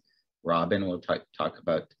precautions. Robin will talk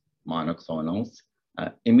about monoclonals.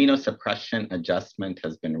 Immunosuppression adjustment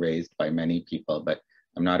has been raised by many people, but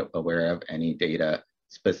I'm not aware of any data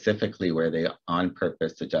specifically where they on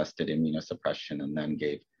purpose adjusted immunosuppression and then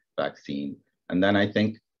gave vaccine. And then I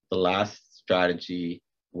think the last strategy,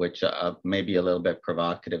 which may be a little bit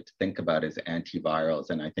provocative to think about, is antivirals.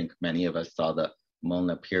 And I think many of us saw the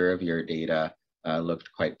molnupiravir data looked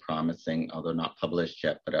quite promising, although not published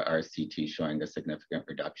yet, but a RCT showing a significant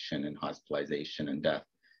reduction in hospitalization and death.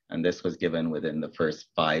 And this was given within the first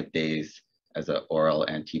 5 days as an oral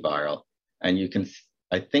antiviral. And you can,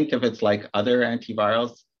 I think if it's like other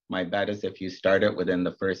antivirals, my bet is if you start it within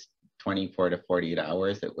the first 24 to 48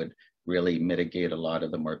 hours, it would really mitigate a lot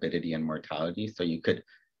of the morbidity and mortality. So you could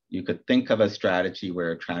think of a strategy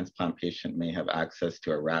where a transplant patient may have access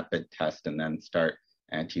to a rapid test and then start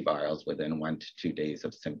antivirals within 1 to 2 days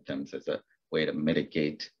of symptoms as a way to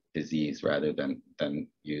mitigate disease rather than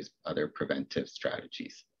use other preventive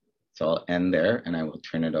strategies. So I'll end there and I will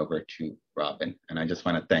turn it over to Robin. And I just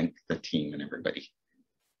want to thank the team and everybody.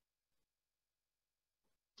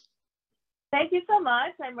 Thank you so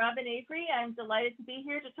much. I'm Robin Avery. I'm delighted to be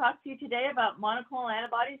here to talk to you today about monoclonal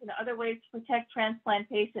antibodies and other ways to protect transplant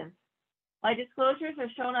patients. My disclosures are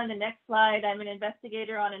shown on the next slide. I'm an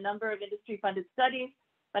investigator on a number of industry-funded studies,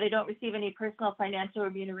 but I don't receive any personal financial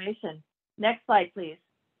remuneration. Next slide, please.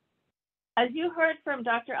 As you heard from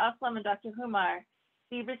Dr. Aslam and Dr. Humar,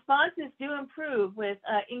 the responses do improve with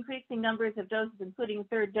increasing numbers of doses, including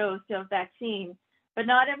third dose of vaccine, but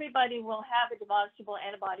not everybody will have a demonstrable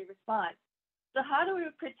antibody response. So how do we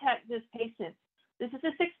protect this patient? This is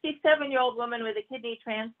a 67-year-old woman with a kidney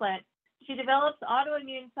transplant. She develops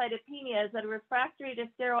autoimmune cytopenias that are refractory to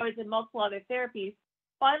steroids and multiple other therapies.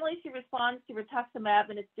 Finally, she responds to rituximab,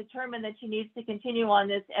 and it's determined that she needs to continue on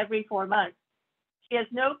this every 4 months. She has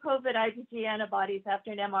no COVID IgG antibodies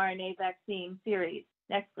after an mRNA vaccine series.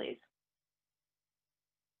 Next, please.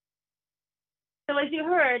 So as you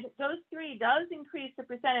heard, dose 3 does increase the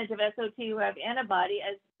percentage of SOT who have antibody,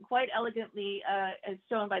 as quite elegantly as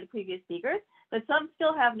shown by the previous speakers, but some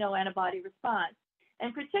still have no antibody response.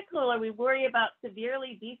 In particular, we worry about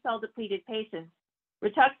severely B-cell depleted patients.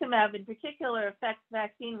 Rituximab in particular affects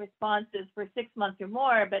vaccine responses for 6 months or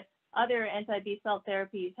more, but other anti-B-cell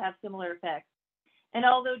therapies have similar effects. And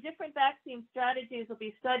although different vaccine strategies will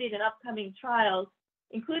be studied in upcoming trials,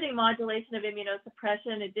 including modulation of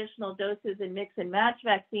immunosuppression, additional doses, and mix and match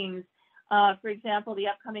vaccines, for example, the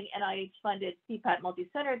upcoming NIH-funded CPAT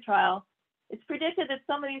multicenter trial, it's predicted that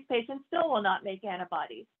some of these patients still will not make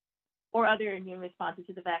antibodies or other immune responses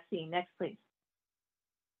to the vaccine. Next, please.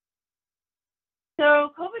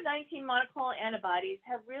 So COVID-19 monoclonal antibodies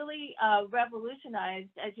have really revolutionized,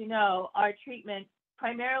 as you know, our treatment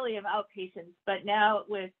primarily of outpatients, but now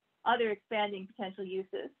with other expanding potential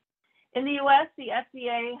uses. In the US, the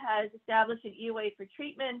FDA has established an EUA for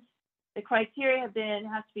treatment. The criteria have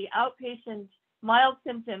to be outpatient, mild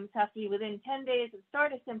symptoms have to be within 10 days of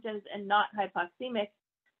start of symptoms and not hypoxemic.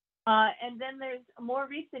 And then there's a more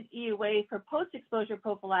recent EUA for post-exposure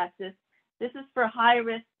prophylaxis. This is for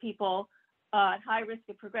high-risk people, high risk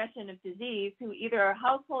of progression of disease, who either are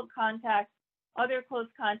household contacts, other close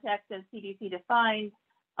contacts as CDC defined,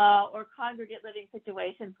 or congregate living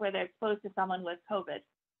situations where they're exposed to someone with COVID.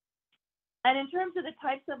 And in terms of the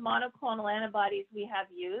types of monoclonal antibodies we have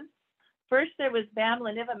used, first there was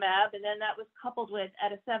bamlanivimab, and then that was coupled with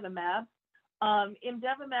etesevimab.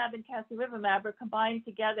 Imdevimab and casirivimab are combined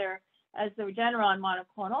together as the Regeneron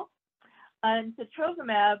monoclonal. And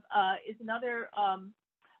sotrovimab is another,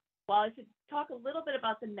 well, I should talk a little bit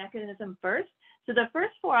about the mechanism first. So the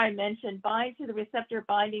first 4 I mentioned bind to the receptor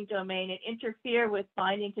binding domain and interfere with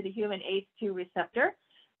binding to the human ACE2 receptor.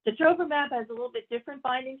 Sotrovimab has a little bit different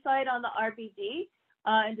binding site on the RBD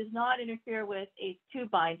and does not interfere with ACE2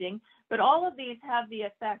 binding, but all of these have the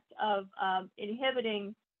effect of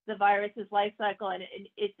inhibiting the virus's life cycle and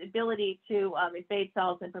its ability to invade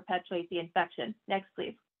cells and perpetuate the infection. Next,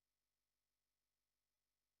 please.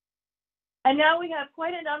 And now we have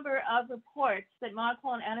quite a number of reports that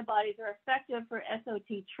monoclonal antibodies are effective for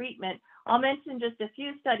SOT treatment. I'll mention just a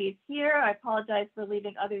few studies here. I apologize for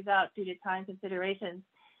leaving others out due to time considerations.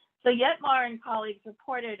 So Yetmar and colleagues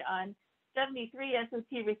reported on 73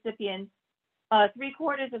 SOT recipients,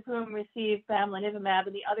 3/4 of whom received bamlanivimab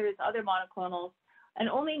and the others other monoclonals, and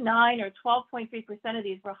only 9 or 12.3% of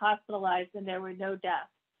these were hospitalized and there were no deaths.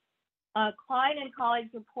 Klein and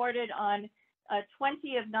colleagues reported on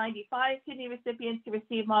 20 of 95 kidney recipients to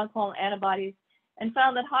receive monoclonal antibodies and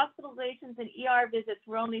found that hospitalizations and ER visits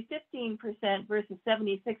were only 15% versus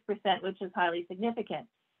 76%, which is highly significant.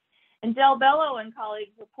 And Del Bello and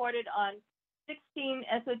colleagues reported on 16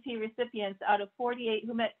 SOT recipients out of 48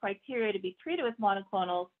 who met criteria to be treated with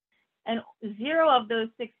monoclonals, and 0 of those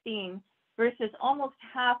 16 versus almost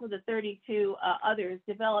half of the 32 others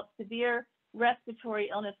developed severe respiratory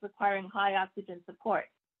illness requiring high oxygen support.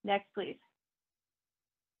 Next, please.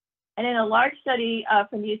 And in a large study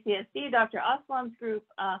from UCSD, Dr. Aslam's group,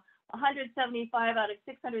 175 out of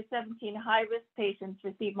 617 high-risk patients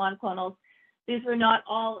received monoclonals. These were not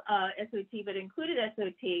all SOT, but included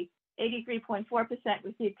SOT. 83.4%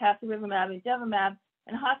 received casirivimab and devimab,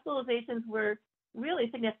 and hospitalizations were really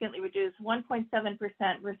significantly reduced,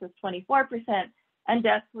 1.7% versus 24%, and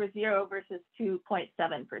deaths were 0 versus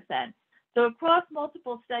 2.7%. So across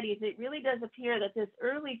multiple studies, it really does appear that this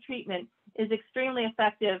early treatment is extremely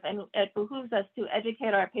effective, and it behooves us to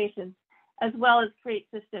educate our patients as well as create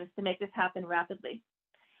systems to make this happen rapidly.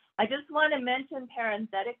 I just want to mention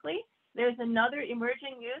parenthetically, there's another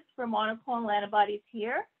emerging use for monoclonal antibodies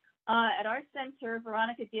here. At our center,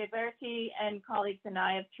 Veronica Diaverti and colleagues and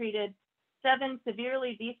I have treated 7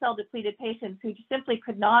 severely B-cell depleted patients who simply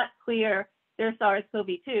could not clear their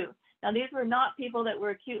SARS-CoV-2. Now, these were not people that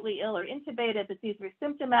were acutely ill or intubated, but these were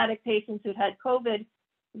symptomatic patients who'd had COVID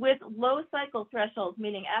with low cycle thresholds,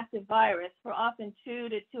 meaning active virus, for often 2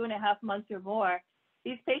 to 2.5 months or more.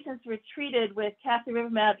 These patients were treated with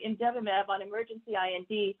casirivimab and devimab on emergency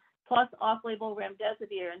IND, plus off-label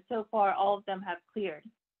remdesivir, and so far all of them have cleared.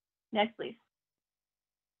 Next, please.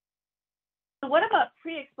 So what about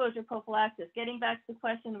pre-exposure prophylaxis? Getting back to the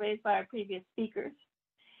question raised by our previous speakers.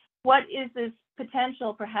 What is this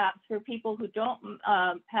potential, perhaps, for people who don't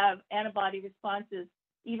have antibody responses,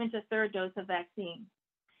 even to 3rd dose of vaccine?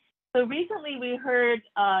 So recently we heard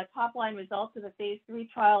top-line results of a phase 3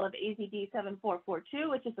 trial of AZD7442,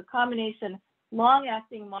 which is a combination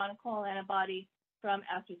long-acting monoclonal antibody from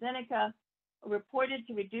AstraZeneca, reported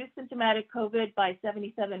to reduce symptomatic COVID by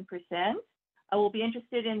 77%. I will be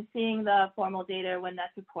interested in seeing the formal data when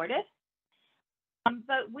that's reported.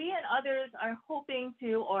 But we and others are hoping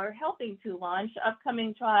to or helping to launch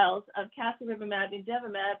upcoming trials of casirivimab,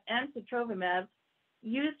 indevimab, and sotrovimab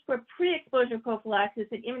used for pre-exposure prophylaxis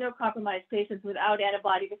in immunocompromised patients without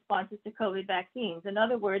antibody responses to COVID vaccines. In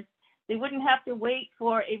other words, they wouldn't have to wait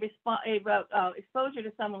for exposure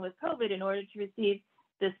to someone with COVID in order to receive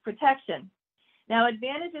this protection. Now,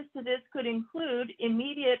 advantages to this could include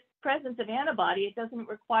immediate presence of antibody. It doesn't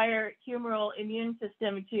require humoral immune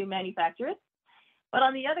system to manufacture it. But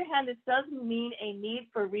on the other hand, this doesn't mean a need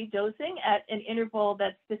for redosing at an interval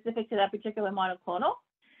that's specific to that particular monoclonal.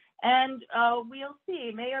 And we'll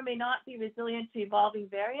see, may or may not be resilient to evolving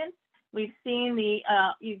variants. We've seen the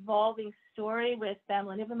evolving story with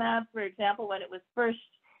bamlanivimab, for example. When it was first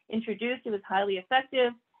introduced, it was highly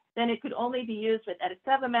effective. Then it could only be used with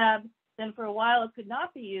etesevimab. Then for a while it could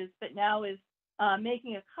not be used, but now is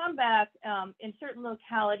making a comeback in certain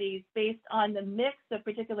localities based on the mix of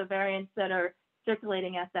particular variants that are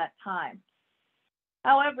circulating at that time.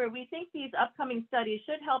 However, we think these upcoming studies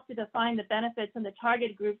should help to define the benefits and the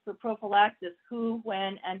target groups for prophylaxis, who,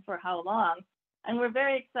 when, and for how long. And we're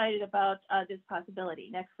very excited about this possibility.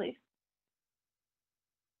 Next, please.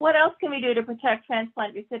 What else can we do to protect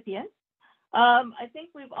transplant recipients? I think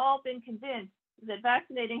we've all been convinced that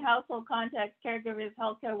vaccinating household contacts, caregivers,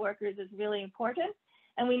 healthcare workers is really important.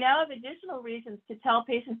 And we now have additional reasons to tell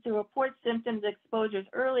patients to report symptoms, exposures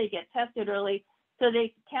early, get tested early, so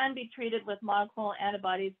they can be treated with monoclonal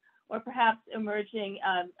antibodies or perhaps emerging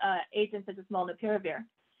agents such as molnupiravir.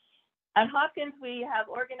 At Hopkins, we have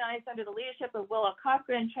organized under the leadership of Willa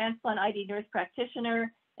Cochran, transplant ID nurse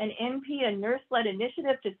practitioner, an NP and nurse-led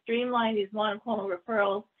initiative to streamline these monoclonal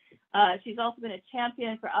referrals. She's also been a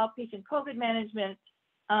champion for outpatient COVID management,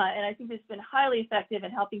 and I think this has been highly effective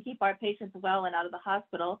in helping keep our patients well and out of the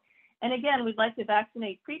hospital. And again, we'd like to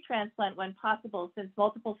vaccinate pre-transplant when possible, since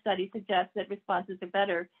multiple studies suggest that responses are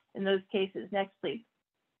better in those cases. Next, please.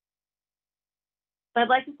 So I'd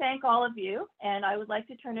like to thank all of you, and I would like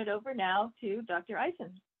to turn it over now to Dr.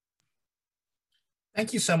 Ison.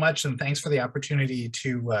 Thank you so much, and thanks for the opportunity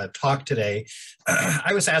to talk today.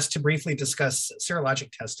 I was asked to briefly discuss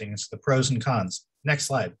serologic testings, the pros and cons. Next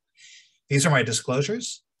slide. These are my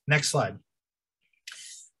disclosures. Next slide.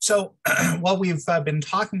 So while we've been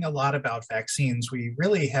talking a lot about vaccines, we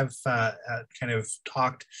really have kind of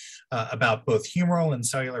talked about both humoral and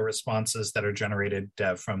cellular responses that are generated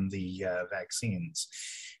from the vaccines.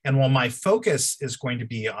 And while my focus is going to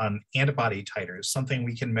be on antibody titers, something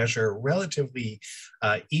we can measure relatively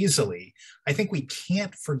easily, I think we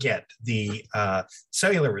can't forget the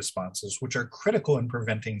cellular responses, which are critical in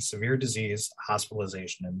preventing severe disease,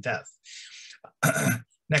 hospitalization, and death.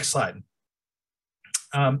 Next slide.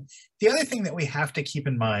 The other thing that we have to keep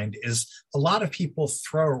in mind is a lot of people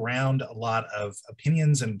throw around a lot of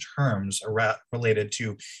opinions and terms related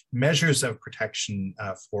to measures of protection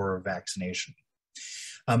for vaccination.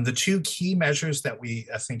 The two key measures that we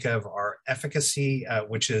think of are efficacy,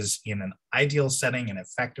 which is in an ideal setting, and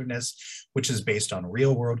effectiveness, which is based on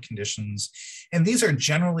real world conditions. And these are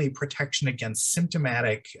generally protection against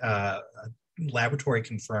symptomatic laboratory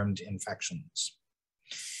confirmed infections.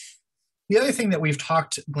 The other thing that we've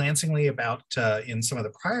talked glancingly about in some of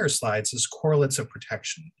the prior slides is correlates of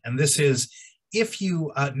protection. And this is if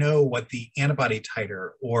you know what the antibody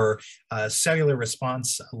titer or cellular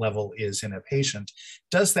response level is in a patient,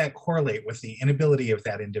 does that correlate with the inability of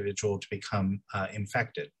that individual to become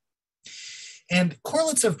infected? And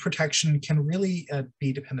correlates of protection can really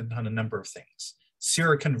be dependent on a number of things.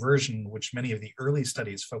 Seroconversion, which many of the early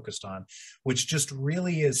studies focused on, which just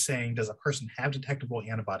really is saying, does a person have detectable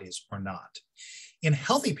antibodies or not? In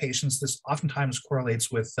healthy patients, this oftentimes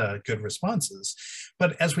correlates with good responses.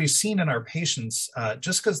 But as we've seen in our patients,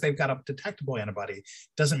 just because they've got a detectable antibody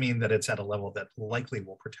doesn't mean that it's at a level that likely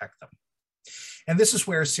will protect them. And this is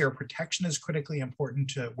where seroprotection is critically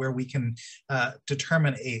important, to where we can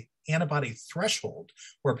determine an antibody threshold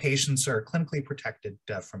where patients are clinically protected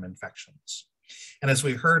from infections. And as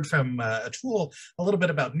we heard from Atul, a little bit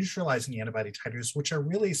about neutralizing antibody titers, which are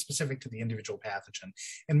really specific to the individual pathogen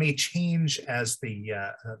and may change as the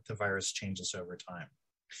virus changes over time.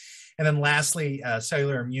 And then lastly,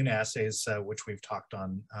 cellular immune assays, which we've talked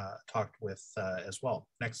with as well.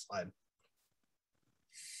 Next slide.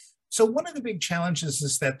 So one of the big challenges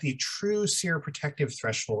is that the true seroprotective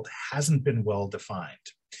threshold hasn't been well defined.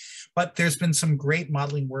 But there's been some great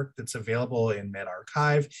modeling work that's available in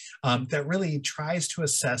medRxiv that really tries to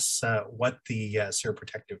assess what the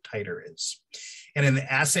seroprotective titer is. And in the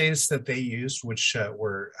assays that they used, which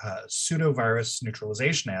were pseudovirus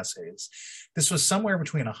neutralization assays, this was somewhere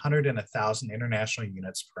between 100 and 1,000 international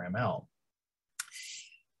units per ml.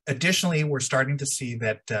 Additionally, we're starting to see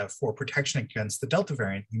that for protection against the Delta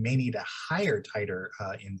variant, you may need a higher titer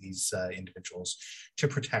in these individuals to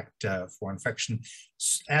protect for infection,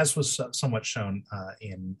 as was somewhat shown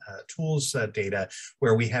in Atul's data,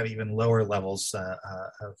 where we have even lower levels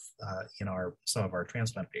in some of our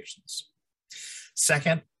transplant patients.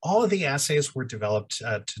 Second, all of the assays were developed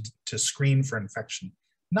to screen for infection,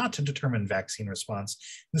 not to determine vaccine response.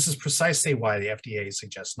 This is precisely why the FDA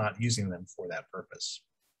suggests not using them for that purpose.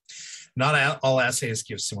 Not all assays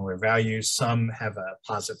give similar values. Some have a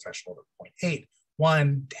positive threshold of 0.8,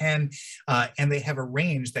 1, 10, and they have a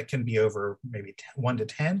range that can be over maybe 1 to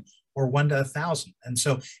 10 or 1 to 1,000. And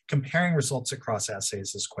so comparing results across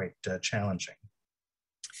assays is quite challenging.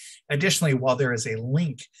 Additionally, while there is a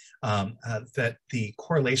link that the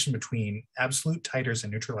correlation between absolute titers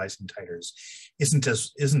and neutralizing titers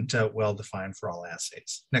isn't well defined for all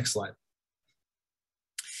assays. Next slide.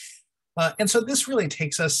 And so this really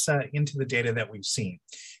takes us into the data that we've seen.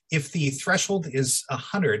 If the threshold is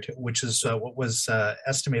 100, which is what was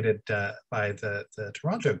estimated by the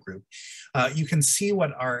Toronto group, you can see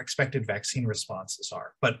what our expected vaccine responses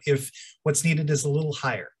are. But if what's needed is a little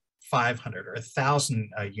higher, 500 or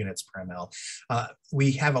 1,000 units per ml,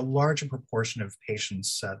 we have a larger proportion of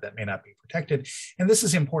patients that may not be protected. And this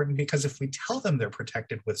is important because if we tell them they're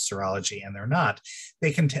protected with serology and they're not,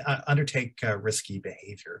 they can undertake risky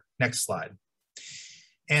behavior. Next slide.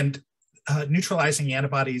 And neutralizing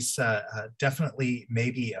antibodies definitely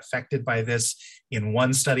may be affected by this. In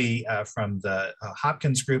one study from the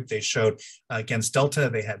Hopkins group, they showed against Delta,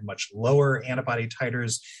 they had much lower antibody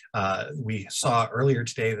titers. We saw earlier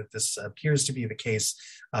today that this appears to be the case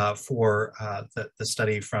for the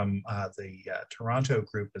study from the Toronto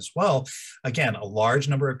group as well. Again, a large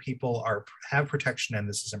number of people have protection, and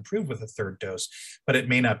this is improved with a third dose, but it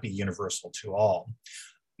may not be universal to all.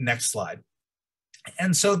 Next slide.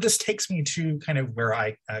 And so this takes me to kind of where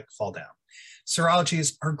I fall down.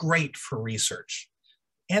 Serologies are great for research,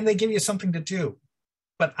 and they give you something to do,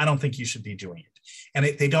 but I don't think you should be doing it. and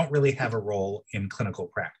they don't really have a role in clinical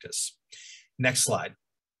practice. Next slide.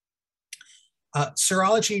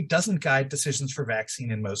 Serology doesn't guide decisions for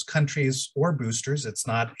vaccine in most countries or boosters. It's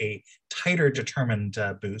not a titer determined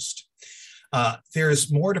boost.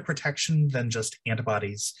 There's more to protection than just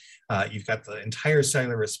antibodies. You've got the entire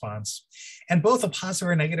cellular response, and both a positive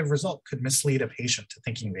or negative result could mislead a patient to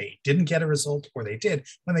thinking they didn't get a result or they did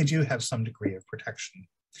when they do have some degree of protection.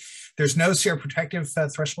 There's no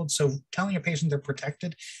seroprotective threshold, so telling a patient they're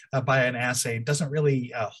protected by an assay doesn't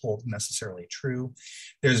really hold necessarily true.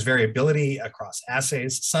 There's variability across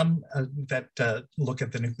assays. Some that look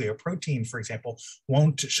at the nucleoprotein, for example,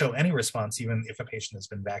 won't show any response even if a patient has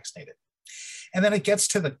been vaccinated. And then it gets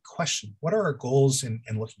to the question, what are our goals in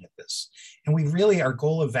looking at this? And our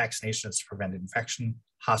goal of vaccination is to prevent infection,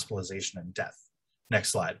 hospitalization, and death.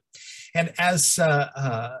 Next slide. And as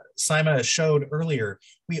Saima showed earlier,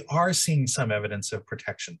 we are seeing some evidence of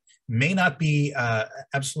protection. May not be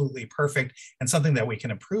absolutely perfect and something that we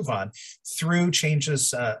can improve on through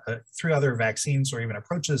changes, through other vaccines or even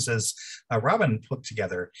approaches as Robin put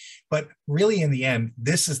together. But really in the end,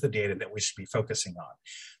 this is the data that we should be focusing on.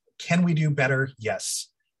 Can we do better? Yes,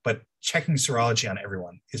 but checking serology on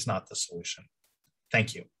everyone is not the solution.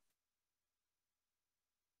 Thank you.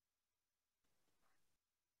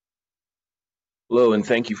 Hello, and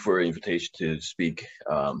thank you for the invitation to speak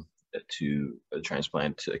to the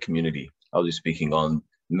transplant community. I'll be speaking on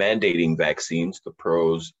mandating vaccines, the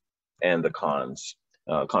pros and the cons.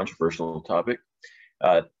 Controversial topic.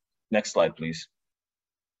 Next slide, please.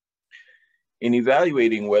 In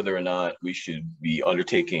evaluating whether or not we should be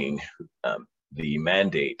undertaking the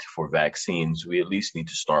mandate for vaccines, we at least need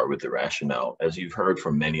to start with the rationale. As you've heard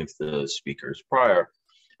from many of the speakers prior,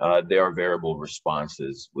 there are variable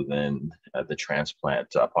responses within the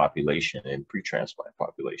transplant population and pre-transplant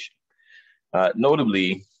population.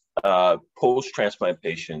 Notably, post-transplant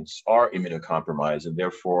patients are immunocompromised and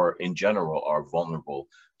therefore, in general, are vulnerable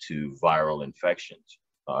to viral infections.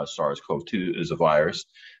 SARS-CoV-2 is a virus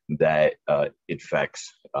that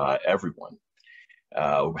infects everyone,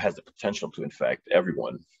 has the potential to infect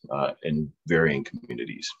everyone in varying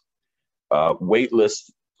communities.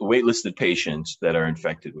 Waitlisted patients that are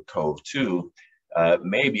infected with COVID-2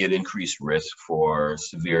 may be at increased risk for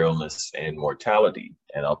severe illness and mortality,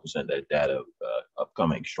 and I'll present that data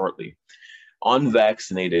upcoming shortly.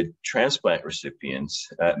 Unvaccinated transplant recipients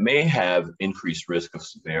may have increased risk of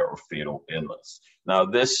severe or fatal illness. Now,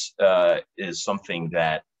 this is something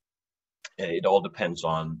that it all depends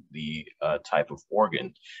on the type of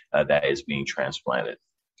organ that is being transplanted.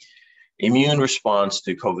 Immune response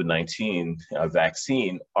to COVID-19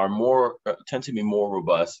 vaccine are tend to be more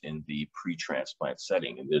robust in the pre-transplant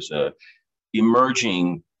setting, and there's a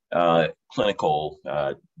emerging clinical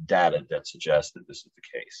data that suggests that this is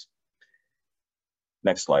the case.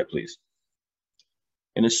 Next slide, please.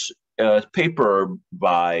 In this paper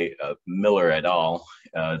by Miller et al.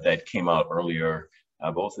 That came out earlier,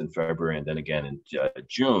 both in February and then again in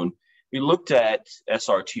June, we looked at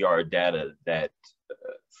SRTR data that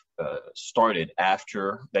started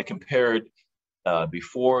after, that compared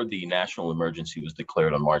before the national emergency was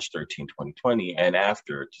declared on March 13, 2020, and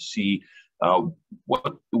after, to see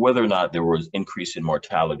whether or not there was increase in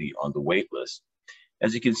mortality on the wait list.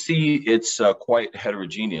 As you can see, it's quite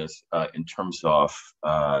heterogeneous in terms of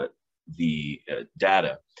the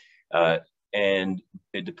data, and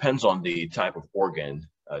it depends on the type of organ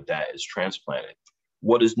that is transplanted.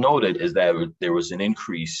 What is noted is that there was an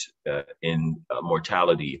increase in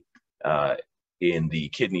mortality in the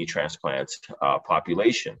kidney transplant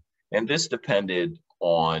population. And this depended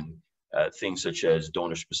on things such as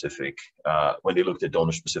donor-specific. When they looked at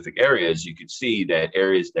donor-specific areas, you could see that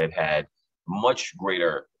areas that had much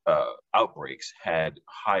greater outbreaks had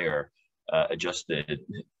higher adjusted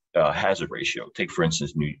hazard ratio. Take, for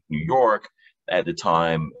instance, New York, at the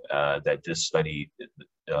time that this study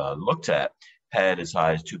looked at, had as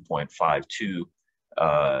high as 2.52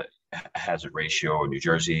 hazard ratio, or New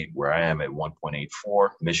Jersey, where I am, at 1.84,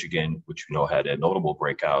 Michigan, which we know had a notable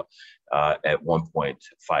breakout, at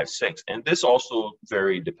 1.56. And this also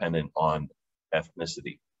very dependent on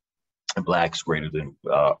ethnicity. Blacks greater than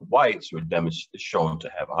whites were shown to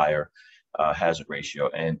have a higher hazard ratio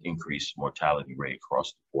and increased mortality rate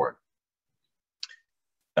across the board.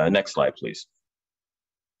 Next slide, please.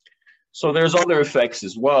 So there's other effects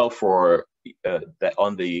as well for that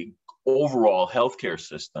on the overall healthcare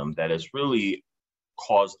system that has really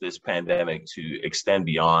caused this pandemic to extend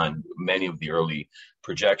beyond many of the early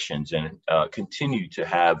projections and continue to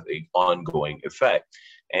have an ongoing effect.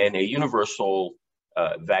 And a universal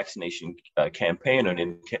vaccination campaign, and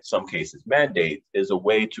in some cases mandate, is a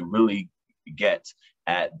way to really get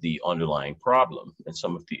at the underlying problem and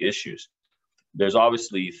some of the issues. There's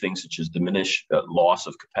obviously things such as diminished loss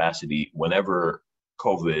of capacity whenever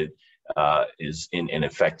COVID is in an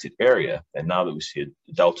affected area. And now that we see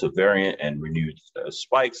a Delta variant and renewed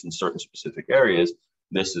spikes in certain specific areas,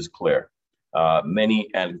 this is clear. Many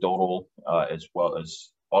anecdotal as well as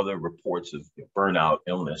other reports of burnout,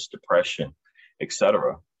 illness, depression,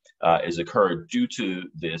 etc., is occurred due to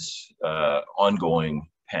this ongoing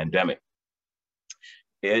pandemic.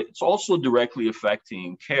 It's also directly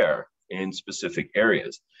affecting care in specific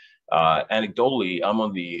areas. Anecdotally, I'm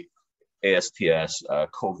on the ASTS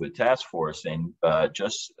COVID task force, and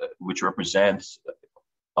which represents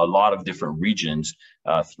a lot of different regions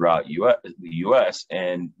throughout the US,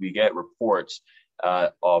 and we get reports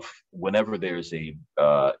of whenever there's a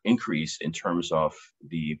increase in terms of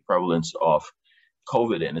the prevalence of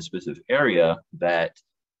COVID in a specific area, that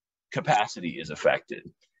capacity is affected.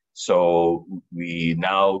 So we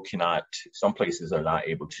now cannot, some places are not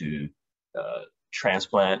able to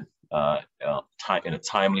transplant in a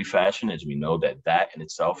timely fashion, as we know that in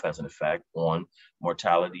itself has an effect on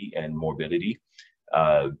mortality and morbidity.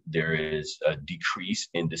 There is a decrease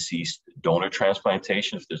in deceased donor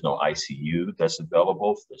transplantation if there's no ICU that's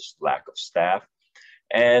available, if there's lack of staff.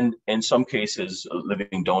 And in some cases,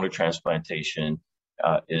 living donor transplantation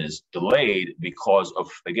is delayed because of,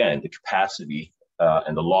 again, the capacity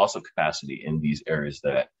and the loss of capacity in these areas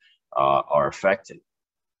that are affected.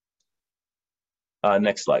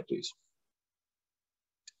 Next slide, please.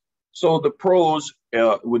 So the pros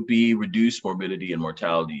would be reduced morbidity and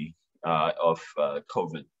mortality of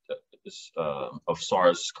COVID, of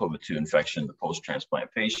SARS-CoV-2 infection in the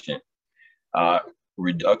post-transplant patient,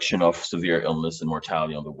 reduction of severe illness and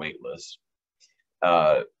mortality on the wait list.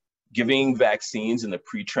 Giving vaccines in the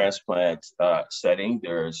pre-transplant setting,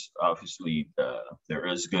 there's obviously, there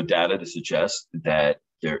is good data to suggest that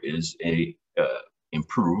there is a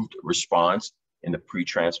improved response in the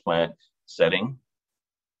pre-transplant setting,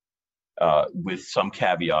 with some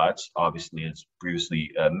caveats. Obviously, as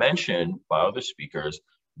previously mentioned by other speakers,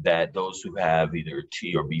 that those who have either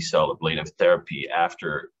T or B cell ablative therapy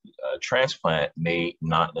after transplant may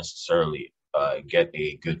not necessarily get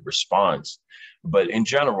a good response. But in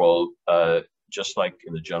general, just like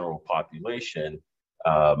in the general population,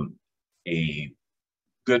 a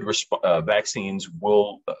good vaccines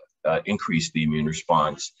will increase the immune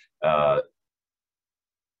response,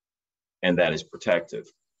 and that is protective.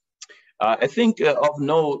 I think of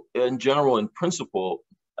note, in general, in principle,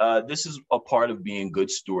 this is a part of being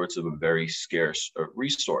good stewards of a very scarce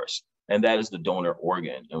resource, and that is the donor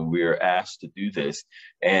organ. And we're asked to do this.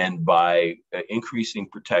 And by increasing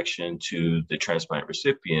protection to the transplant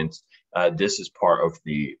recipients, this is part of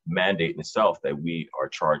the mandate in itself that we are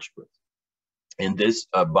charged with. And this,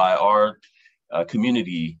 by our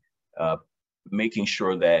community, making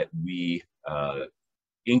sure that we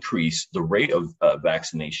increase the rate of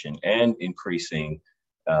vaccination and increasing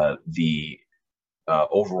the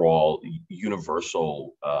overall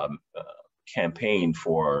universal campaign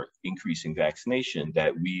for increasing vaccination,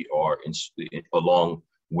 that we are along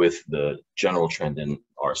with the general trend in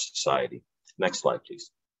our society. Next slide,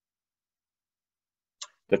 please.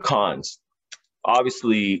 The cons.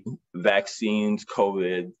 Obviously, vaccines,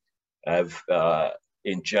 COVID, have,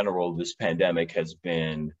 in general, this pandemic has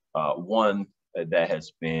been one that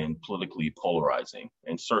has been politically polarizing.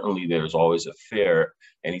 And certainly there's always a fear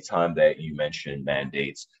anytime that you mention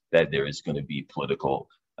mandates that there is going to be political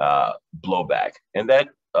blowback. And that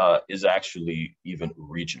is actually even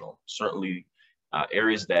regional. Certainly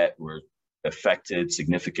areas that were affected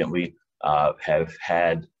significantly have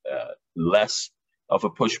had less of a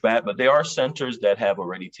pushback, but there are centers that have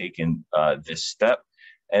already taken this step.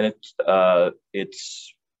 And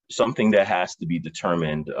it's something that has to be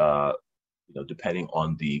determined depending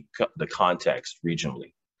on the context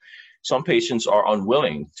regionally. Some patients are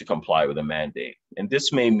unwilling to comply with a mandate, and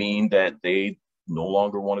this may mean that they no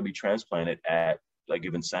longer want to be transplanted at a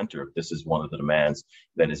given center if this is one of the demands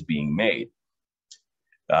that is being made.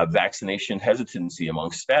 Vaccination hesitancy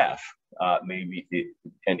among staff may be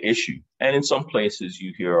an issue. And in some places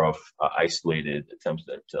you hear of isolated attempts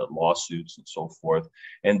at lawsuits and so forth.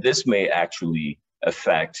 And this may actually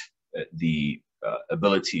affect the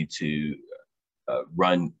ability to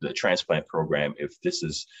run the transplant program if this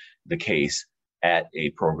is the case at a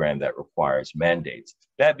program that requires mandates.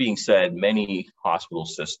 That being said, many hospital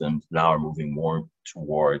systems now are moving more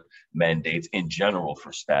toward mandates in general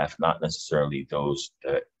for staff, not necessarily those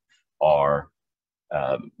that are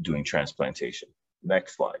doing transplantation.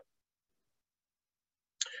 Next slide.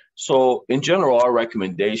 So in general, our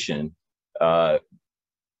recommendation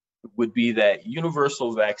would be that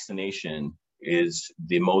universal vaccination is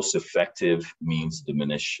the most effective means to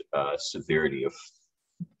diminish severity of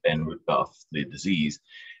the disease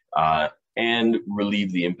and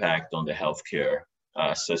relieve the impact on the healthcare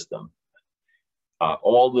system.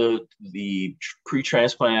 All the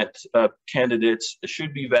pre-transplant candidates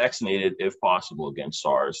should be vaccinated if possible against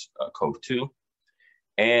SARS-CoV-2,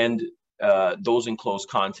 and those in close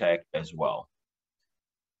contact as well.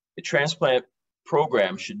 The transplant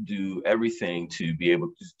program should do everything to be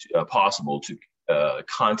able to possible to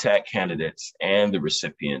contact candidates and the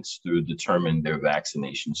recipients to determine their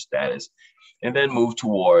vaccination status, and then move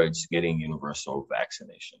towards getting universal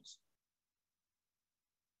vaccinations.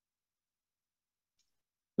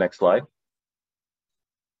 Next slide.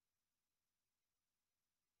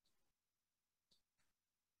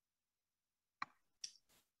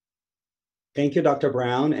 Thank you, Dr.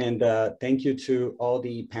 Brown, and thank you to all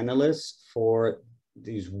the panelists for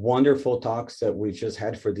these wonderful talks that we just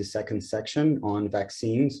had for the second section on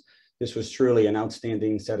vaccines. This was truly an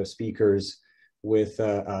outstanding set of speakers with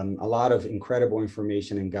a lot of incredible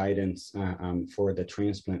information and guidance for the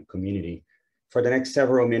transplant community. For the next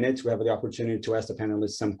several minutes, we have the opportunity to ask the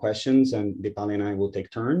panelists some questions, and Deepali and I will take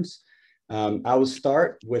turns. I will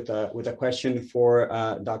start with a question for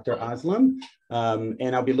Dr. Aslam,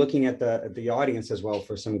 and I'll be looking at the audience as well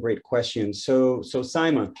for some great questions. So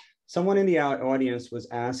Saima, someone in the audience was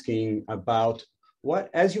asking about what,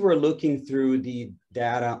 as you were looking through the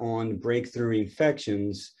data on breakthrough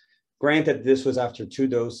infections, granted this was after 2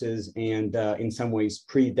 doses and in some ways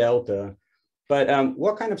pre-Delta, but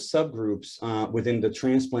what kind of subgroups within the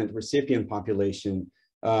transplant recipient population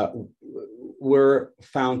were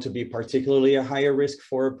found to be particularly a higher risk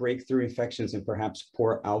for breakthrough infections and perhaps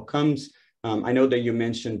poor outcomes? I know that you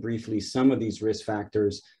mentioned briefly some of these risk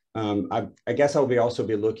factors. I guess I'll also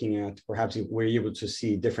be looking at perhaps were you able to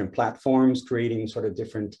see different platforms creating sort of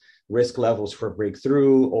different risk levels for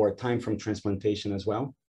breakthrough or time from transplantation as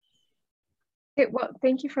well? Okay, well,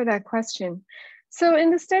 thank you for that question. So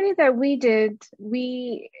in the study that we did,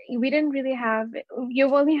 we didn't really have,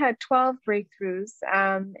 you only had 12 breakthroughs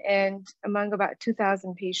and among about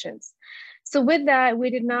 2,000 patients. So with that, we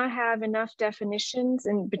did not have enough definitions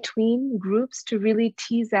in between groups to really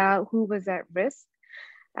tease out who was at risk.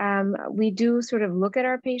 We do sort of look at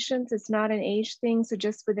our patients. It's not an age thing. So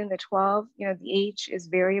just within the 12, the age is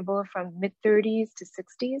variable from mid-30s to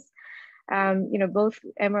 60s. Both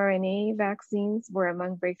mRNA vaccines were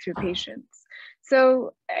among breakthrough patients.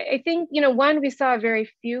 So I think, one, we saw very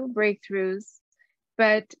few breakthroughs,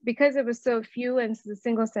 but because it was so few and it's a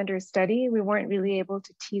single center study, we weren't really able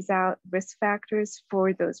to tease out risk factors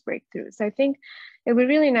for those breakthroughs. I think it would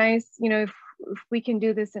be really nice, if we can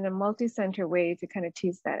do this in a multi-center way to kind of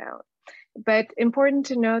tease that out. But important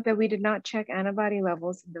to note that we did not check antibody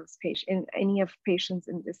levels in those patients, in any of patients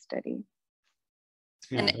in this study.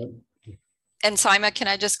 Yeah. And Saima, can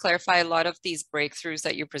I just clarify, a lot of these breakthroughs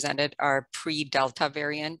that you presented are pre-Delta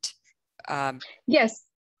variant? Yes.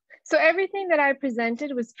 So everything that I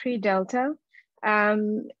presented was pre-Delta.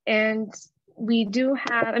 And we do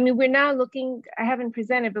have, we're now looking, I haven't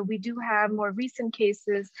presented, but we do have more recent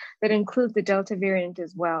cases that include the Delta variant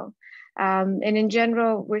as well. And in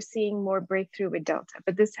general, we're seeing more breakthrough with Delta,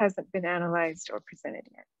 but this hasn't been analyzed or presented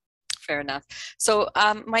yet. Fair enough. So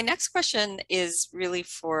my next question is really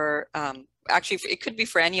for, actually, it could be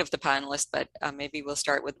for any of the panelists, but maybe we'll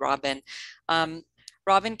start with Robin.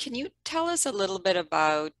 Robin, can you tell us a little bit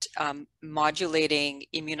about modulating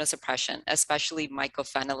immunosuppression, especially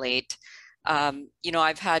mycophenolate?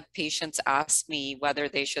 I've had patients ask me whether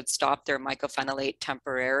they should stop their mycophenolate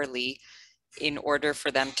temporarily in order for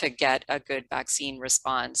them to get a good vaccine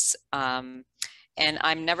response. And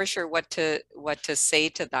I'm never sure what to say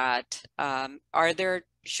to that.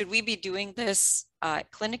 Should we be doing this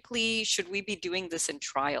clinically? Should we be doing this in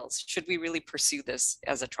trials? Should we really pursue this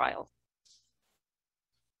as a trial?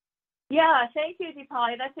 Yeah, thank you,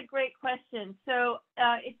 Deepali. That's a great question. So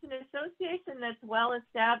it's an association that's well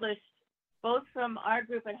established, both from our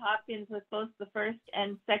group at Hopkins with both the first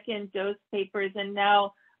and second dose papers, and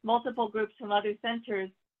now multiple groups from other centers,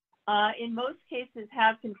 in most cases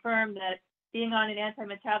have confirmed that being on an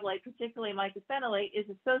anti-metabolite, particularly mycophenolate, is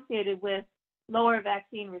associated with lower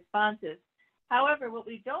vaccine responses. However, what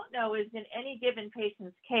we don't know is in any given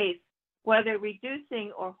patient's case, whether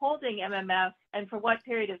reducing or holding MMF and for what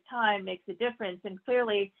period of time makes a difference. And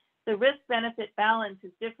clearly, the risk-benefit balance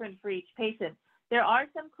is different for each patient. There are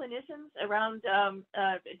some clinicians around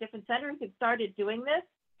different centers who've started doing this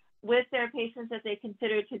with their patients that they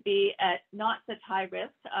consider to be at not such high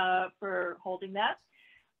risk for holding that.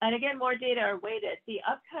 And again, more data are awaited. The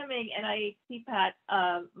upcoming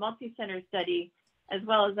NIH-CPAT multi-center study, as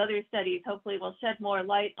well as other studies, hopefully will shed more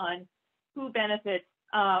light on who benefits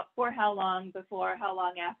for how long before, how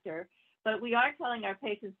long after. But we are telling our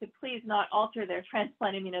patients to please not alter their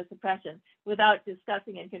transplant immunosuppression without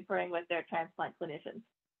discussing and conferring with their transplant clinicians.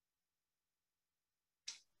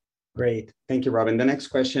 Great, thank you, Robin. The next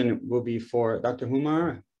question will be for Dr.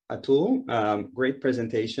 Humar. Atul, great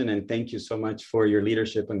presentation, and thank you so much for your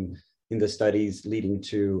leadership in the studies leading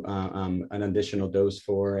to an additional dose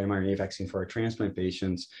for mRNA vaccine for our transplant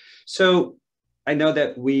patients. So I know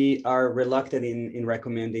that we are reluctant in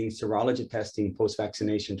recommending serology testing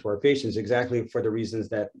post-vaccination to our patients, exactly for the reasons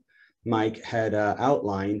that Mike had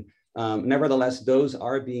outlined. Nevertheless, those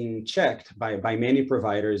are being checked by many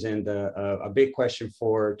providers, and a big question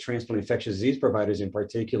for transplant infectious disease providers in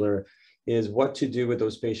particular is what to do with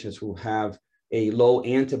those patients who have a low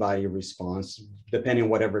antibody response, depending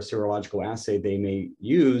on whatever serological assay they may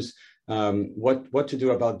use, what to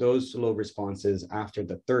do about those low responses after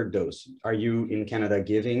the third dose. Are you in Canada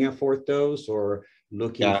giving a fourth dose or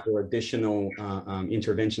looking for additional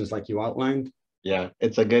interventions like you outlined? Yeah,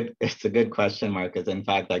 it's a good question, Marcus. In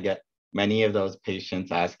fact, I get many of those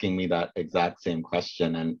patients asking me that exact same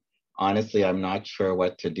question. And honestly, I'm not sure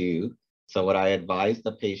what to do. So what I advise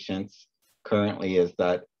the patients currently is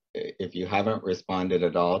that if you haven't responded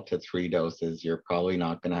at all to 3 doses, you're probably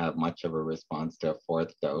not going to have much of a response to a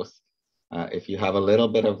 4th dose. If you have a little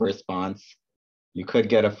bit of response, you could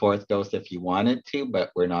get a 4th dose if you wanted to, but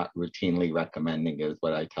we're not routinely recommending it, is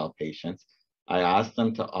what I tell patients. I ask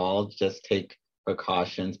them to all just take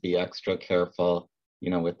precautions, be extra careful,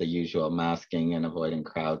 with the usual masking and avoiding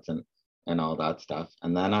crowds and all that stuff.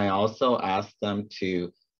 And then I also ask them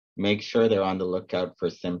to make sure they're on the lookout for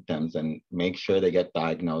symptoms and make sure they get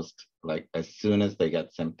diagnosed like as soon as they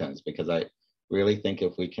get symptoms, because I really think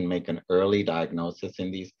if we can make an early diagnosis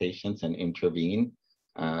in these patients and intervene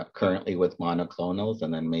currently with monoclonals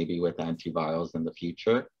and then maybe with antivirals in the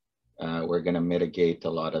future, we're going to mitigate a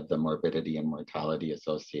lot of the morbidity and mortality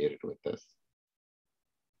associated with this.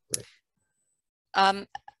 I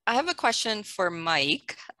have a question for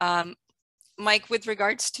Mike. Mike, with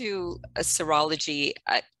regards to serology,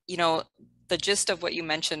 the gist of what you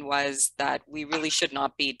mentioned was that we really should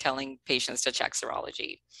not be telling patients to check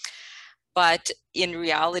serology. But in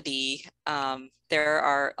reality, there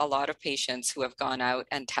are a lot of patients who have gone out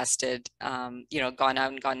and tested, gone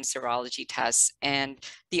out and gotten serology tests. And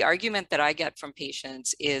the argument that I get from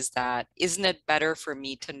patients is that, isn't it better for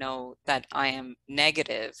me to know that I am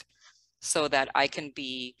negative so that I can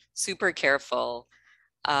be super careful?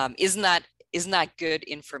 Isn't that good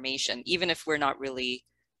information, even if we're not really,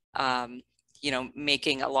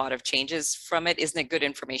 making a lot of changes from it? Isn't it good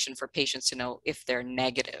information for patients to know if they're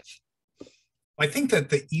negative? I think that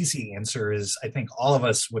the easy answer is, I think all of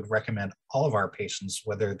us would recommend all of our patients,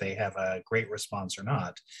 whether they have a great response or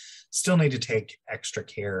not, still need to take extra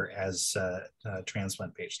care as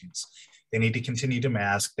transplant patients. They need to continue to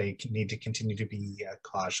mask. They need to continue to be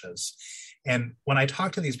cautious. And when I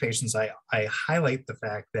talk to these patients, I highlight the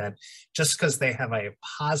fact that just because they have a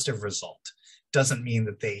positive result doesn't mean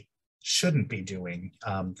that they shouldn't be doing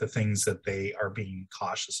the things that they are being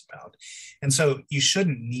cautious about. And so you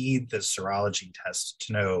shouldn't need the serology test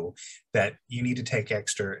to know that you need to take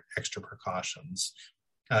extra precautions.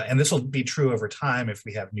 And this will be true over time if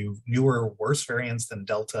we have newer, worse variants than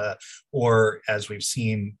Delta, or as we've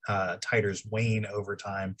seen titers wane over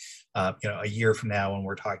time, a year from now when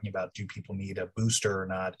we're talking about do people need a booster or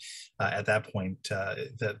not, at that point,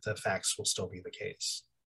 the facts will still be the case.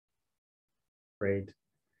 Great.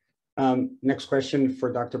 Next question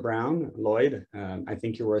for Dr. Brown. Lloyd, I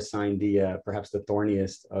think you were assigned the perhaps the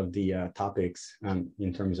thorniest of the topics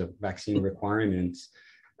in terms of vaccine requirements.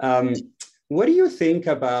 What do you think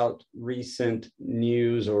about recent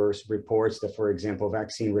news or reports that, for example,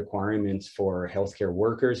 vaccine requirements for healthcare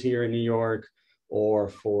workers here in New York, or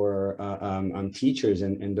for teachers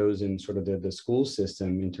and those in sort of the school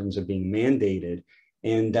system in terms of being mandated,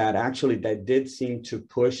 and that actually that did seem to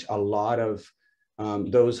push a lot of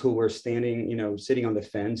those who were standing, sitting on the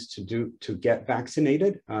fence to get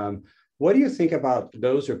vaccinated? What do you think about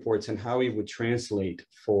those reports and how it would translate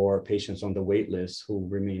for patients on the wait list who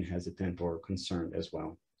remain hesitant or concerned as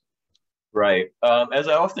well? Right. As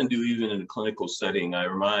I often do, even in a clinical setting, I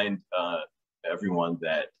remind everyone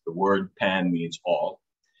that the word pan means all.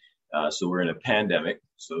 So we're in a pandemic,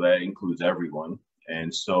 so that includes everyone.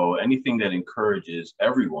 And so anything that encourages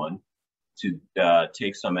everyone to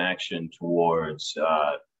take some action towards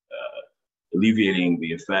alleviating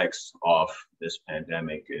the effects of this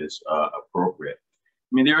pandemic is appropriate.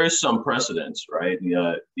 mean, there is some precedence, right?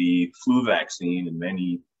 The flu vaccine in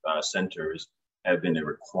many centers have been a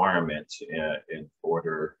requirement in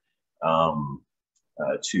order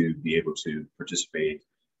to be able to participate,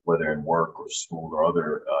 whether in work or school or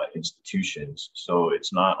other institutions. So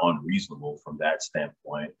it's not unreasonable from that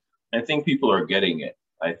standpoint. I think people are getting it.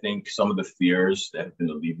 I think some of the fears that have been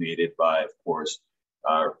alleviated by, of course,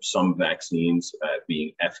 some vaccines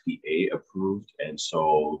being FDA approved. And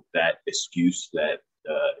so that excuse that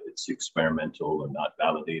it's experimental and not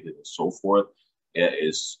validated and so forth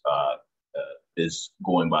is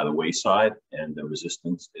going by the wayside, and the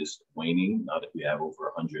resistance is waning now that we have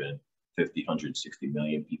over 150, 160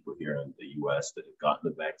 million people here in the US that have gotten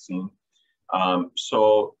the vaccine.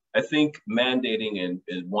 So I think mandating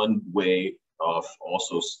is one way of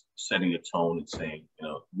also setting a tone and saying, you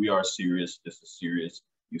know, we are serious, this is serious.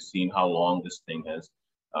 You've seen how long this thing has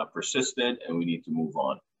persisted, and we need to move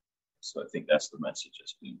on. So I think that's the message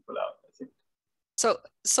that's being put out, I think.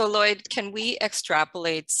 So Lloyd, can we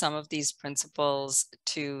extrapolate some of these principles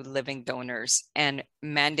to living donors and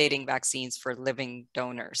mandating vaccines for living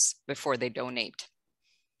donors before they donate?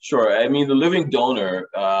 Sure. I mean, the living donor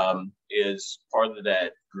is part of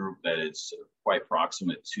that group that is quite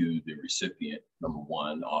proximate to the recipient, number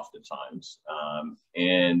one, oftentimes.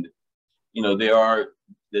 And, you know, the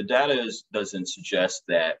data doesn't suggest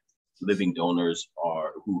that living donors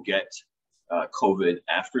who get COVID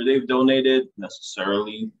after they've donated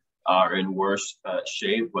necessarily are in worse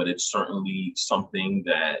shape, but it's certainly something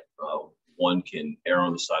that one can err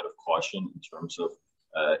on the side of caution in terms of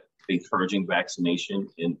encouraging vaccination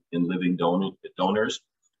in living donors.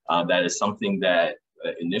 That is something that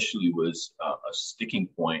initially was a sticking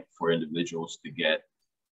point for individuals to get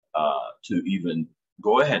to even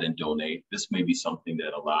go ahead and donate. This may be something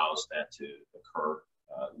that allows that to occur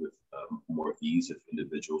with more ease if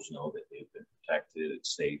individuals know that they've been protected,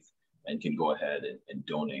 it's safe, and can go ahead and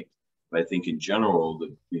donate. But I think in general,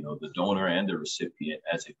 the donor and the recipient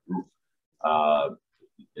as a group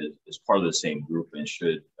is part of the same group and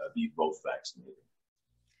should be both vaccinated.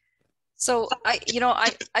 So I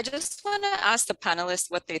just want to ask the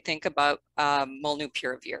panelists what they think about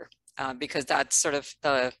molnupiravir, because that's sort of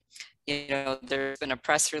the, there's been a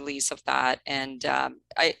press release of that. And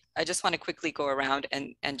I just want to quickly go around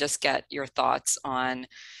and just get your thoughts on,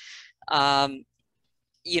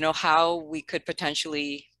 how we could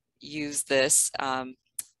potentially use this. And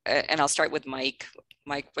I'll start with Mike.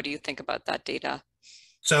 Mike, what do you think about that data?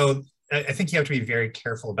 So I think you have to be very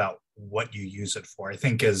careful about what you use it for. I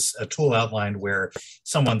think as Atul outlined, where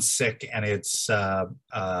someone's sick and it's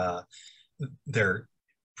they're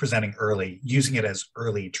presenting early, using it as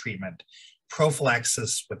early treatment.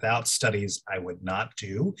 Prophylaxis without studies, I would not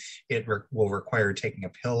do. It will require taking a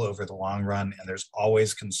pill over the long run, and there's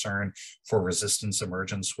always concern for resistance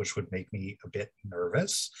emergence, which would make me a bit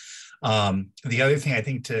nervous. The other thing I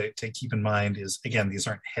think to keep in mind is, again, these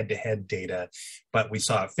aren't head-to-head data, but we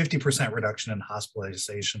saw a 50% reduction in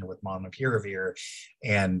hospitalization with molnupiravir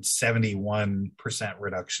and 71%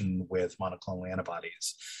 reduction with monoclonal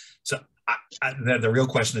antibodies. So the real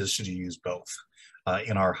question is, should you use both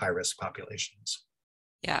in our high-risk populations?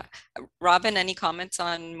 Yeah. Robin, any comments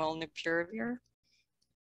on molnupiravir?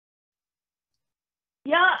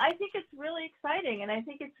 Yeah, I think it's really exciting, and I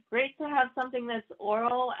think it's great to have something that's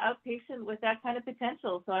oral, outpatient with that kind of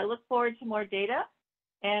potential. So I look forward to more data,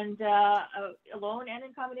 and alone and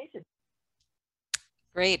in combination.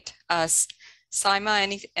 Great.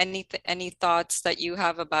 Saima, any thoughts that you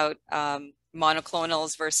have about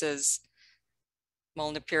monoclonals versus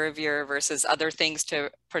molnupiravir versus other things to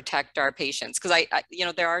protect our patients? Because I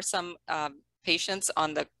there are some patients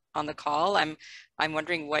on the call. I'm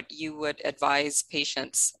wondering what you would advise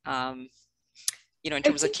patients, in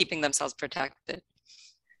terms of keeping themselves protected.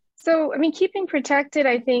 So, I mean, keeping protected,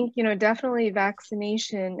 I think, definitely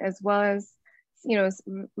vaccination as well as,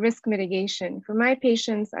 risk mitigation. For my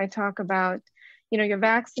patients, I talk about, you're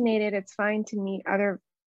vaccinated, it's fine to meet other,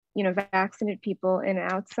 vaccinated people in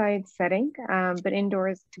an outside setting, but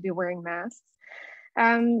indoors to be wearing masks.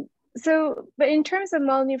 But in terms of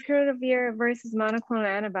molnupiravir versus monoclonal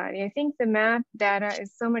antibody, I think the MAP data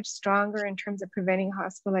is so much stronger in terms of preventing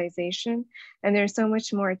hospitalization, and there's so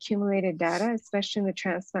much more accumulated data, especially in the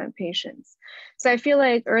transplant patients. So I feel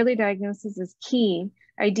like early diagnosis is key.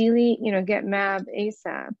 Ideally, get MAB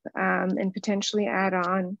ASAP and potentially add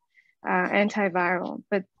on antiviral,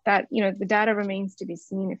 but that, the data remains to be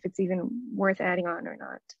seen if it's even worth adding on or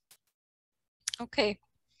not. Okay.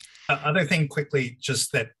 Other thing quickly,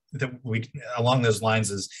 just that along those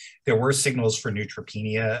lines is there were signals for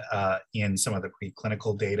neutropenia in some of the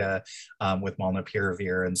preclinical data with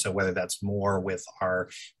molnupiravir, and so whether that's more with our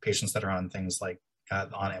patients that are on things like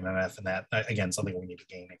on MMF, and that again something we need to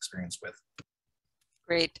gain experience with.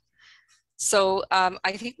 Great. So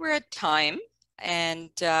I think we're at time, and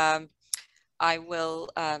I will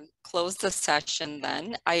close the session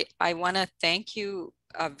then. I want to thank you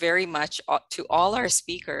very much to all our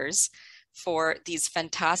speakers for these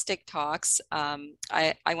fantastic talks.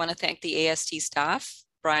 I want to thank the AST staff,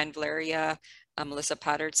 Brian Valeria, Melissa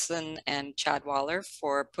Patterson, and Chad Waller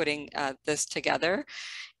for putting this together,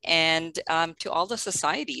 and to all the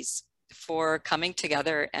societies for coming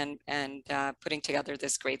together and putting together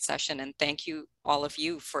this great session. And thank you, all of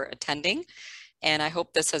you, for attending. And I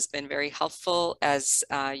hope this has been very helpful as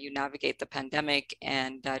you navigate the pandemic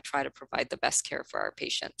and try to provide the best care for our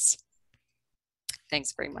patients.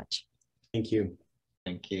 Thanks very much. Thank you.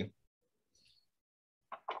 Thank you.